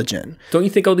intelligent. Don't you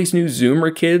think all these new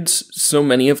Zoomer kids, so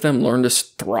many of them learn to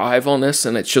thrive on this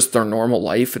and it's just their normal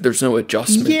life? There's no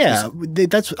adjustment. Yeah,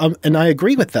 that's and I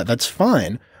agree with that. That's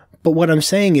fine. But what I'm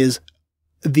saying is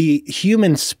the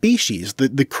human species,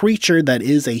 the creature that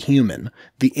is a human,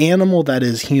 the animal that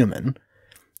is human,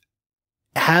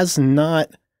 has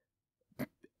not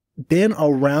been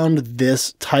around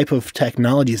this type of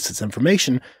technology, this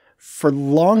information, for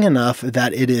long enough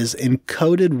that it is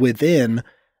encoded within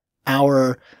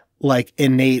our like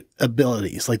innate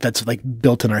abilities. Like that's like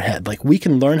built in our head. Like we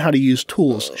can learn how to use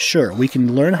tools. Sure. We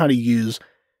can learn how to use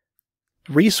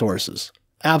resources.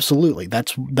 Absolutely.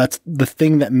 That's the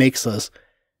thing that makes us,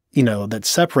 that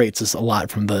separates us a lot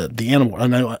from the animal. I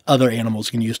know other animals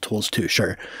can use tools too.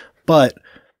 Sure. But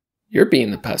you're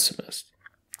being the pessimist.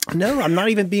 No, I'm not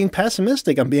even being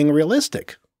pessimistic. I'm being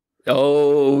realistic.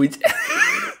 Oh,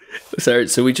 sorry.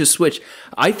 So we just switched.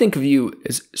 I think of you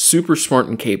as super smart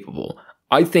and capable.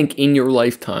 I think in your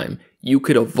lifetime, you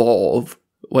could evolve,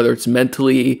 whether it's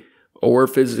mentally or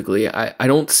physically. I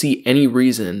don't see any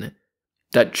reason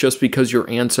that just because your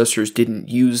ancestors didn't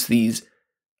use these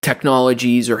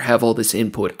technologies or have all this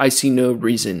input, I see no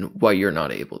reason why you're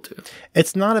not able to.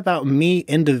 It's not about me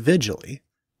individually.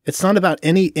 It's not about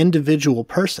any individual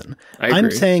person. I'm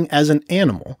saying as an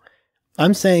animal.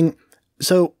 I'm saying,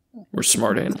 so... We're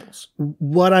smart animals.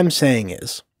 What I'm saying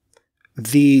is,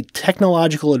 the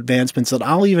technological advancements that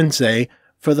I'll even say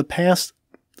for the past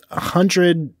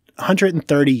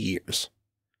 130 years,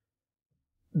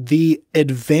 the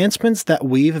advancements that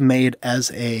we've made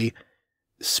as a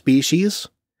species,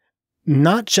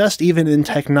 not just even in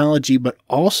technology, but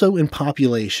also in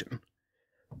population,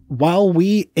 while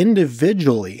we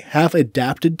individually have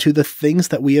adapted to the things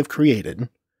that we have created,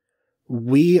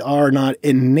 we are not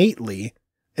innately,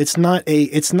 it's not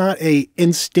a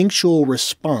instinctual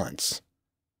response.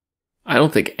 I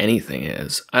don't think anything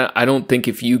is. I don't think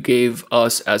if you gave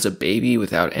us as a baby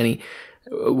without any...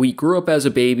 We grew up as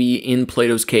a baby in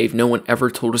Plato's cave. No one ever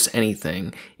told us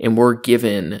anything. And we're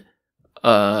given,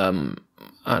 I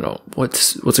don't know,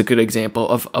 what's a good example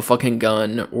of a fucking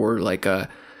gun or like a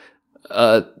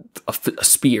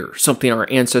spear, something our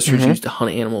ancestors used to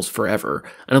hunt animals forever.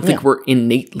 I don't think we're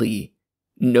innately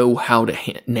know how to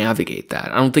navigate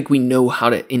that. I don't think we know how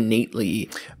to innately...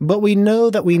 But we know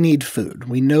that we need food.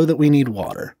 We know that we need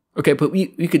water. Okay, but we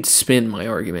could spin my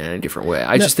argument in a different way.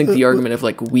 I just think the argument of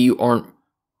like, we aren't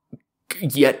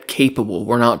yet capable.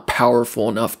 We're not powerful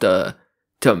enough to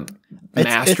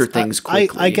master things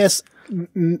quickly. I guess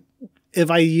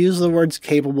if I use the words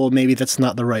capable, maybe that's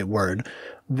not the right word.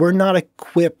 We're not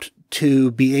equipped to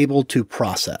be able to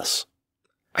process.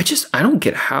 I don't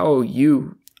get how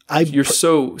you're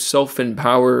so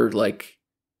self-empowered, like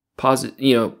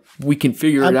positive, we can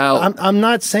figure it out. I'm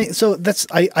not saying, so that's,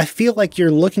 I feel like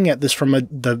you're looking at this from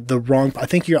the wrong, I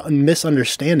think you're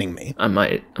misunderstanding me. I'm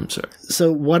sorry.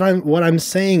 So what I'm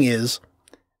saying is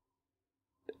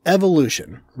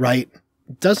evolution, right?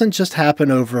 Doesn't just happen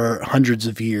over hundreds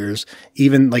of years,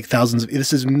 even like thousands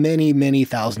this is many, many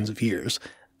thousands of years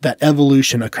that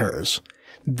evolution occurs.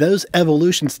 Those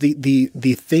evolutions,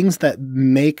 the things that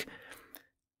make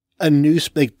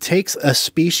takes a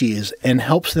species and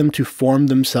helps them to form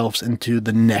themselves into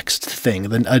the next thing.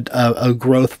 Then a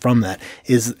growth from that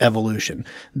is evolution.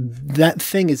 That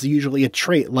thing is usually a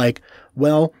trait like,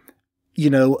 well,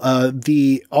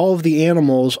 all of the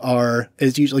animals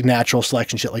is usually natural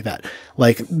selection, shit like that.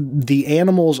 Like the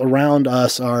animals around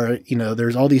us are,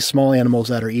 there's all these small animals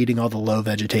that are eating all the low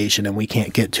vegetation and we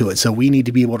can't get to it. So we need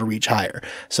to be able to reach higher.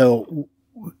 So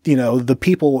the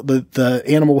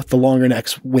animal with the longer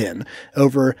necks win.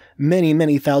 Over many,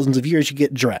 many thousands of years, you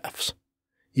get giraffes.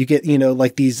 You get,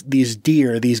 like these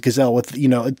deer, these gazelle with,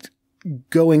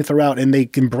 going throughout and they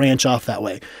can branch off that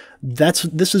way.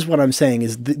 This is what I'm saying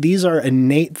is these are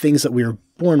innate things that we are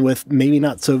born with, maybe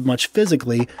not so much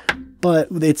physically, but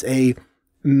it's a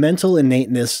mental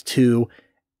innateness to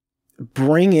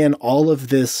bring in all of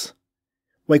this.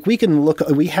 Like we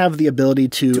have the ability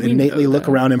to innately look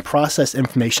around and process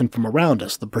information from around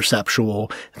us, the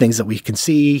perceptual things that we can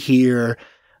see, hear,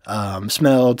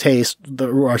 smell, taste,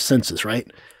 our senses, right?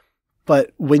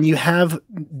 But when you have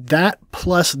that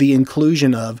plus the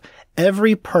inclusion of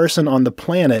every person on the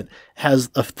planet has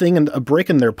a brick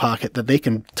in their pocket that they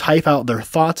can type out their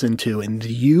thoughts into, and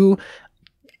you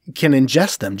can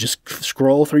ingest them. Just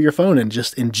scroll through your phone and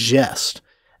just ingest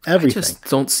everything. I just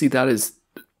don't see that as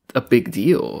a big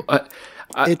deal.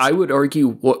 I would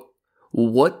argue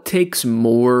what takes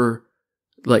more,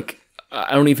 like,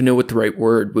 I don't even know what the right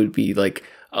word would be, like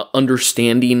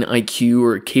understanding IQ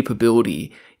or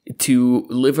capability to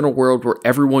live in a world where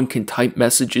everyone can type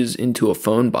messages into a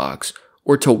phone box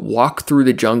or to walk through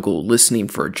the jungle listening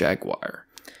for a jaguar.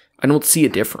 I don't see a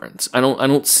difference.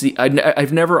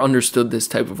 I've never understood this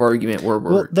type of argument where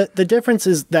we're... Well, the difference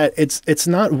is that it's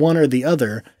not one or the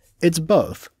other. It's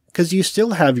both. Because you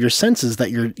still have your senses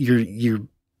that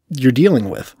you're dealing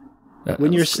with.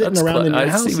 When you're sitting around in your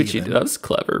house. I see what you did. That was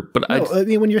clever. But I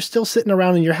mean, when you're still sitting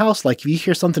around in your house, like if you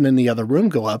hear something in the other room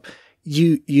go up,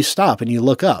 you stop and you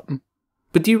look up.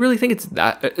 But do you really think it's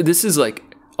that? This is like,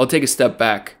 I'll take a step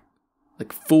back,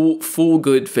 like full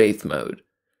good faith mode.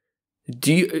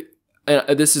 Do you?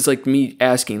 This is like me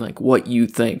asking like what you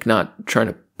think, not trying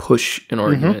to push an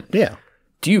argument. Yeah.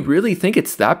 Do you really think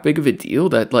it's that big of a deal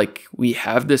that like we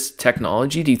have this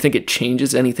technology? Do you think it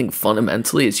changes anything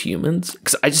fundamentally as humans?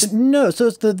 Because I just no. So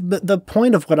it's the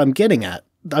point of what I'm getting at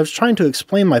I was trying to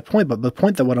explain my point, but the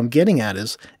point that what I'm getting at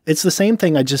is it's the same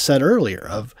thing I just said earlier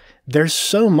of there's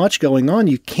so much going on.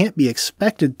 You can't be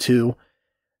expected to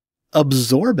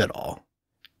absorb it all.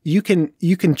 You can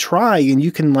try and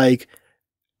you can like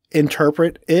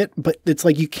interpret it, but it's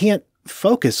like you can't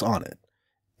focus on it.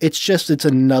 It's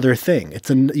another thing.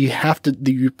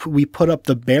 We put up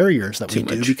the barriers that we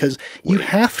do because you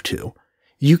have to.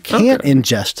 You can't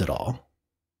ingest it all.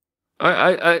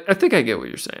 I think I get what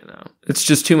you're saying now. It's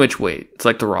just too much weight. It's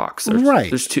like the rocks.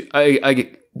 Right.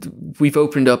 We've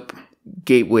opened up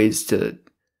gateways to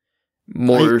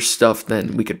more stuff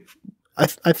than we could.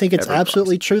 I think it's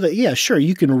absolutely true that, yeah, sure,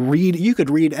 you could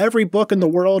read every book in the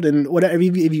world and whatever,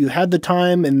 if you had the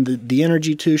time and the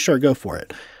energy to, sure, go for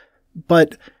it.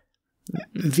 But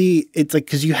it's like,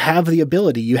 because you have the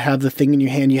ability, you have the thing in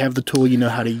your hand, you have the tool, you know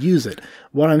how to use it.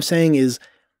 What I'm saying is,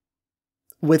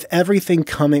 with everything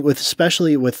coming,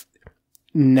 especially with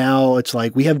now, it's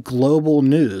like we have global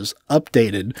news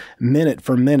updated minute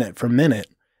for minute for minute.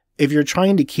 If you're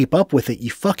trying to keep up with it,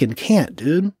 you fucking can't,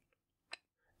 dude.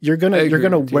 You're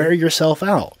gonna wear yourself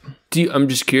out. I'm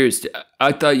just curious.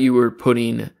 I thought you were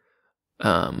putting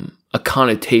a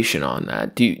connotation on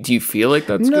that. Do you feel like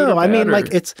that's good or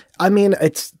bad,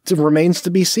 it remains to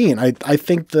be seen. I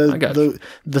think the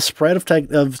spread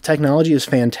of technology is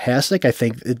fantastic. I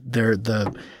think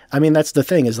that's the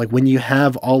thing is like when you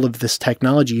have all of this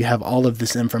technology, you have all of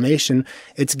this information,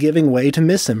 it's giving way to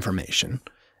misinformation.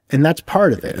 And that's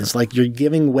part of it. It's like you're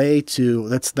giving way to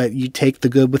that you take the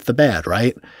good with the bad,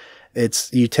 right?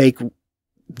 You take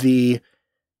if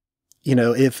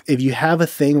you have a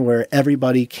thing where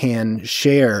everybody can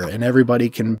share and everybody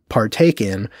can partake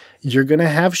in, you're going to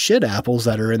have shit apples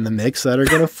that are in the mix that are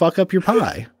going to fuck up your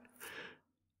pie.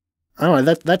 I don't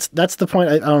know. That's the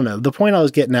point. I don't know. The point I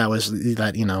was getting at was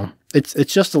that,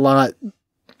 it's just a lot,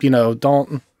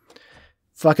 don't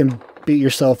fucking beat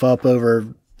yourself up over,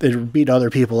 beat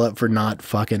other people up for not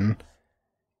fucking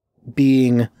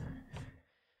being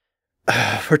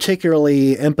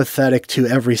particularly empathetic to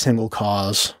every single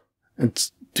cause.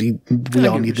 We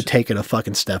all need to take it a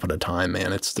fucking step at a time,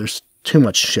 man. There's too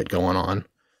much shit going on.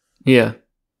 Yeah.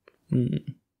 It's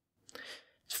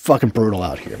fucking brutal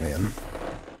out here, man.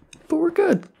 But we're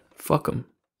good. Fuck them.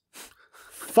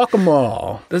 Fuck them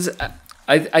all.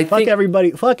 I fuck think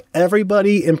everybody. Fuck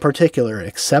everybody in particular,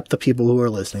 except the people who are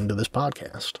listening to this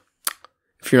podcast.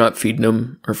 If you're not feeding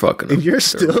them or fucking them, if you're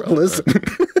still listening,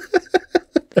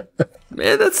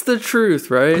 man, that's the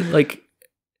truth, right? Like,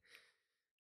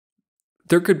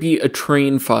 there could be a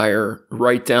train fire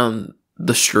right down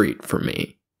the street from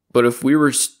me, but if we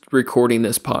were recording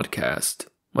this podcast,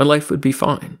 my life would be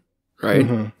fine, right?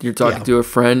 Mm-hmm. You're talking to a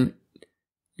friend,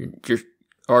 you're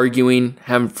arguing,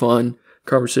 having fun.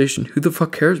 Conversation. Who the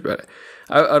fuck cares about it?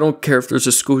 I don't care if there's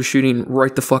a school shooting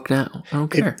right the fuck now. I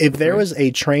don't care. If there was a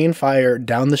train fire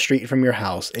down the street from your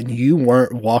house and you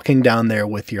weren't walking down there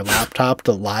with your laptop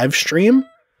to live stream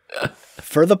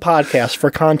for the podcast for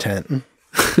content,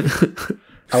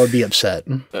 I would be upset.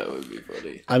 That would be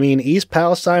funny. I mean, East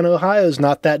Palestine, Ohio is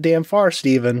not that damn far,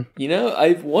 Steven.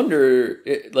 I wonder,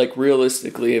 like,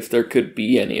 realistically, if there could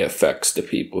be any effects to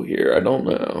people here. I don't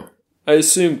know. I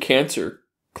assume cancer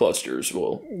clusters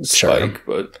will spike,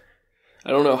 but I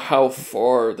don't know how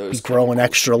far those growing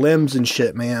extra limbs and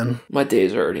shit, man. My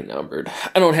days are already numbered.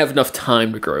 I don't have enough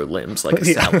time to grow limbs like a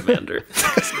salamander.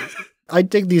 I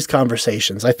dig these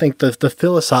conversations. I think the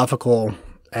philosophical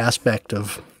aspect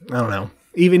of, I don't know,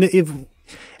 even if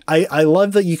I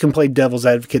love that you can play devil's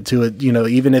advocate to it,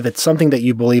 even if it's something that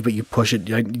you believe, but you push it,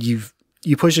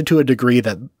 you push it to a degree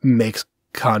that makes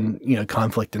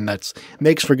conflict, and that's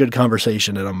makes for good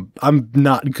conversation, and I'm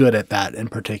not good at that in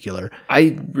particular.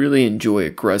 I really enjoy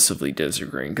aggressively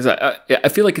disagreeing because I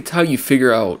feel like it's how you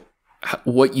figure out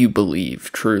what you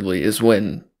believe truly is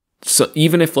when, so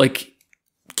even if like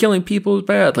killing people is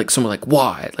bad, like someone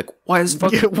why is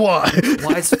fucking why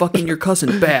is fucking your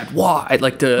cousin bad, why, you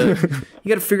got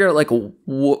to figure out I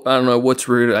don't know what's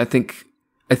rude. I think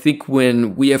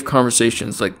when we have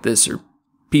conversations like this or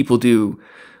people do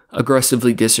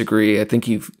aggressively disagree, I think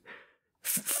you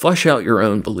flesh out your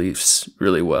own beliefs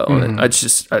really well. Mm-hmm. And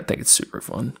I think it's super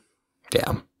fun.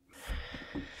 Yeah.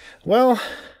 Well,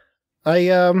 I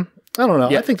don't know.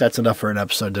 Yeah. I think that's enough for an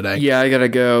episode today. Yeah, I gotta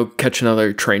go catch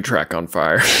another train track on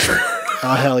fire.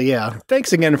 Oh, hell yeah.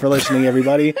 Thanks again for listening,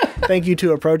 everybody. Thank you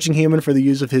to Approaching Human for the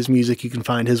use of his music. You can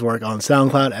find his work on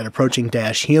SoundCloud at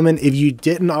Approaching-Human. If you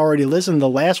didn't already listen to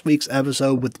last week's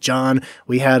episode with John,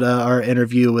 we had our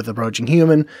interview with Approaching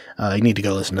Human. You need to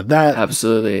go listen to that.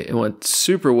 Absolutely. It went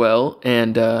super well.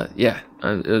 And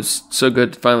it was so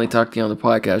good to finally talk to you on the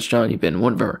podcast, John. You've been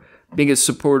one of our biggest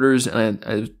supporters, and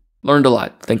I learned a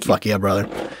lot. Thank you. Fuck yeah, brother.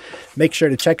 Make sure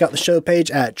to check out the show page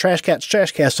at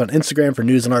Trashcast on Instagram for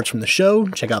news and arts from the show.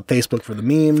 Check out Facebook for the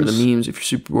memes. If you're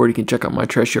super bored, you can check out my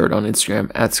trash yard on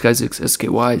Instagram at Skyzix,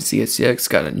 SKYZXX.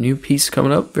 Got a new piece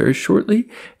coming up very shortly.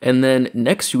 And then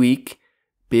next week,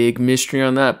 big mystery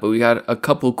on that, but we got a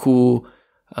couple cool,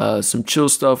 some chill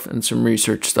stuff and some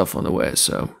research stuff on the way.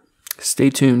 So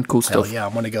stay tuned. Cool stuff. Hell yeah,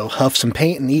 I'm going to go huff some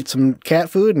paint and eat some cat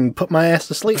food and put my ass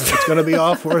to sleep. It's going to be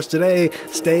all for us today.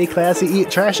 Stay classy, eat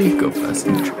trashy. Go fast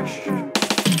and trash.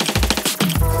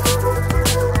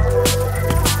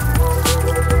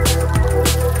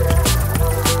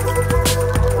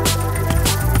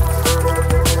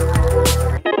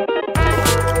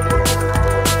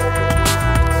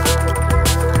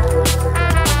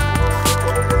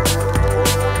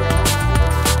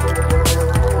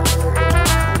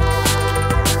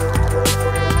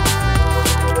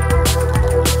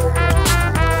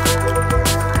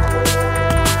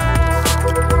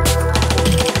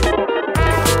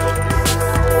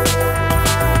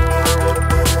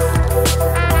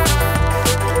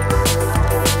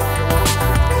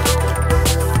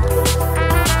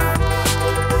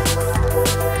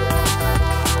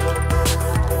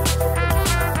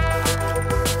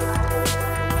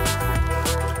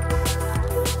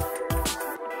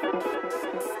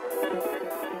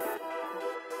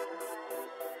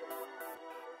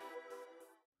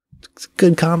 It's a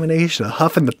good combination of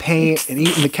huffing the paint and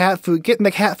eating the cat food. Getting the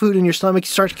cat food in your stomach, you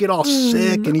start to get all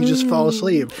sick and you just fall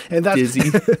asleep. And that's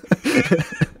Dizzy.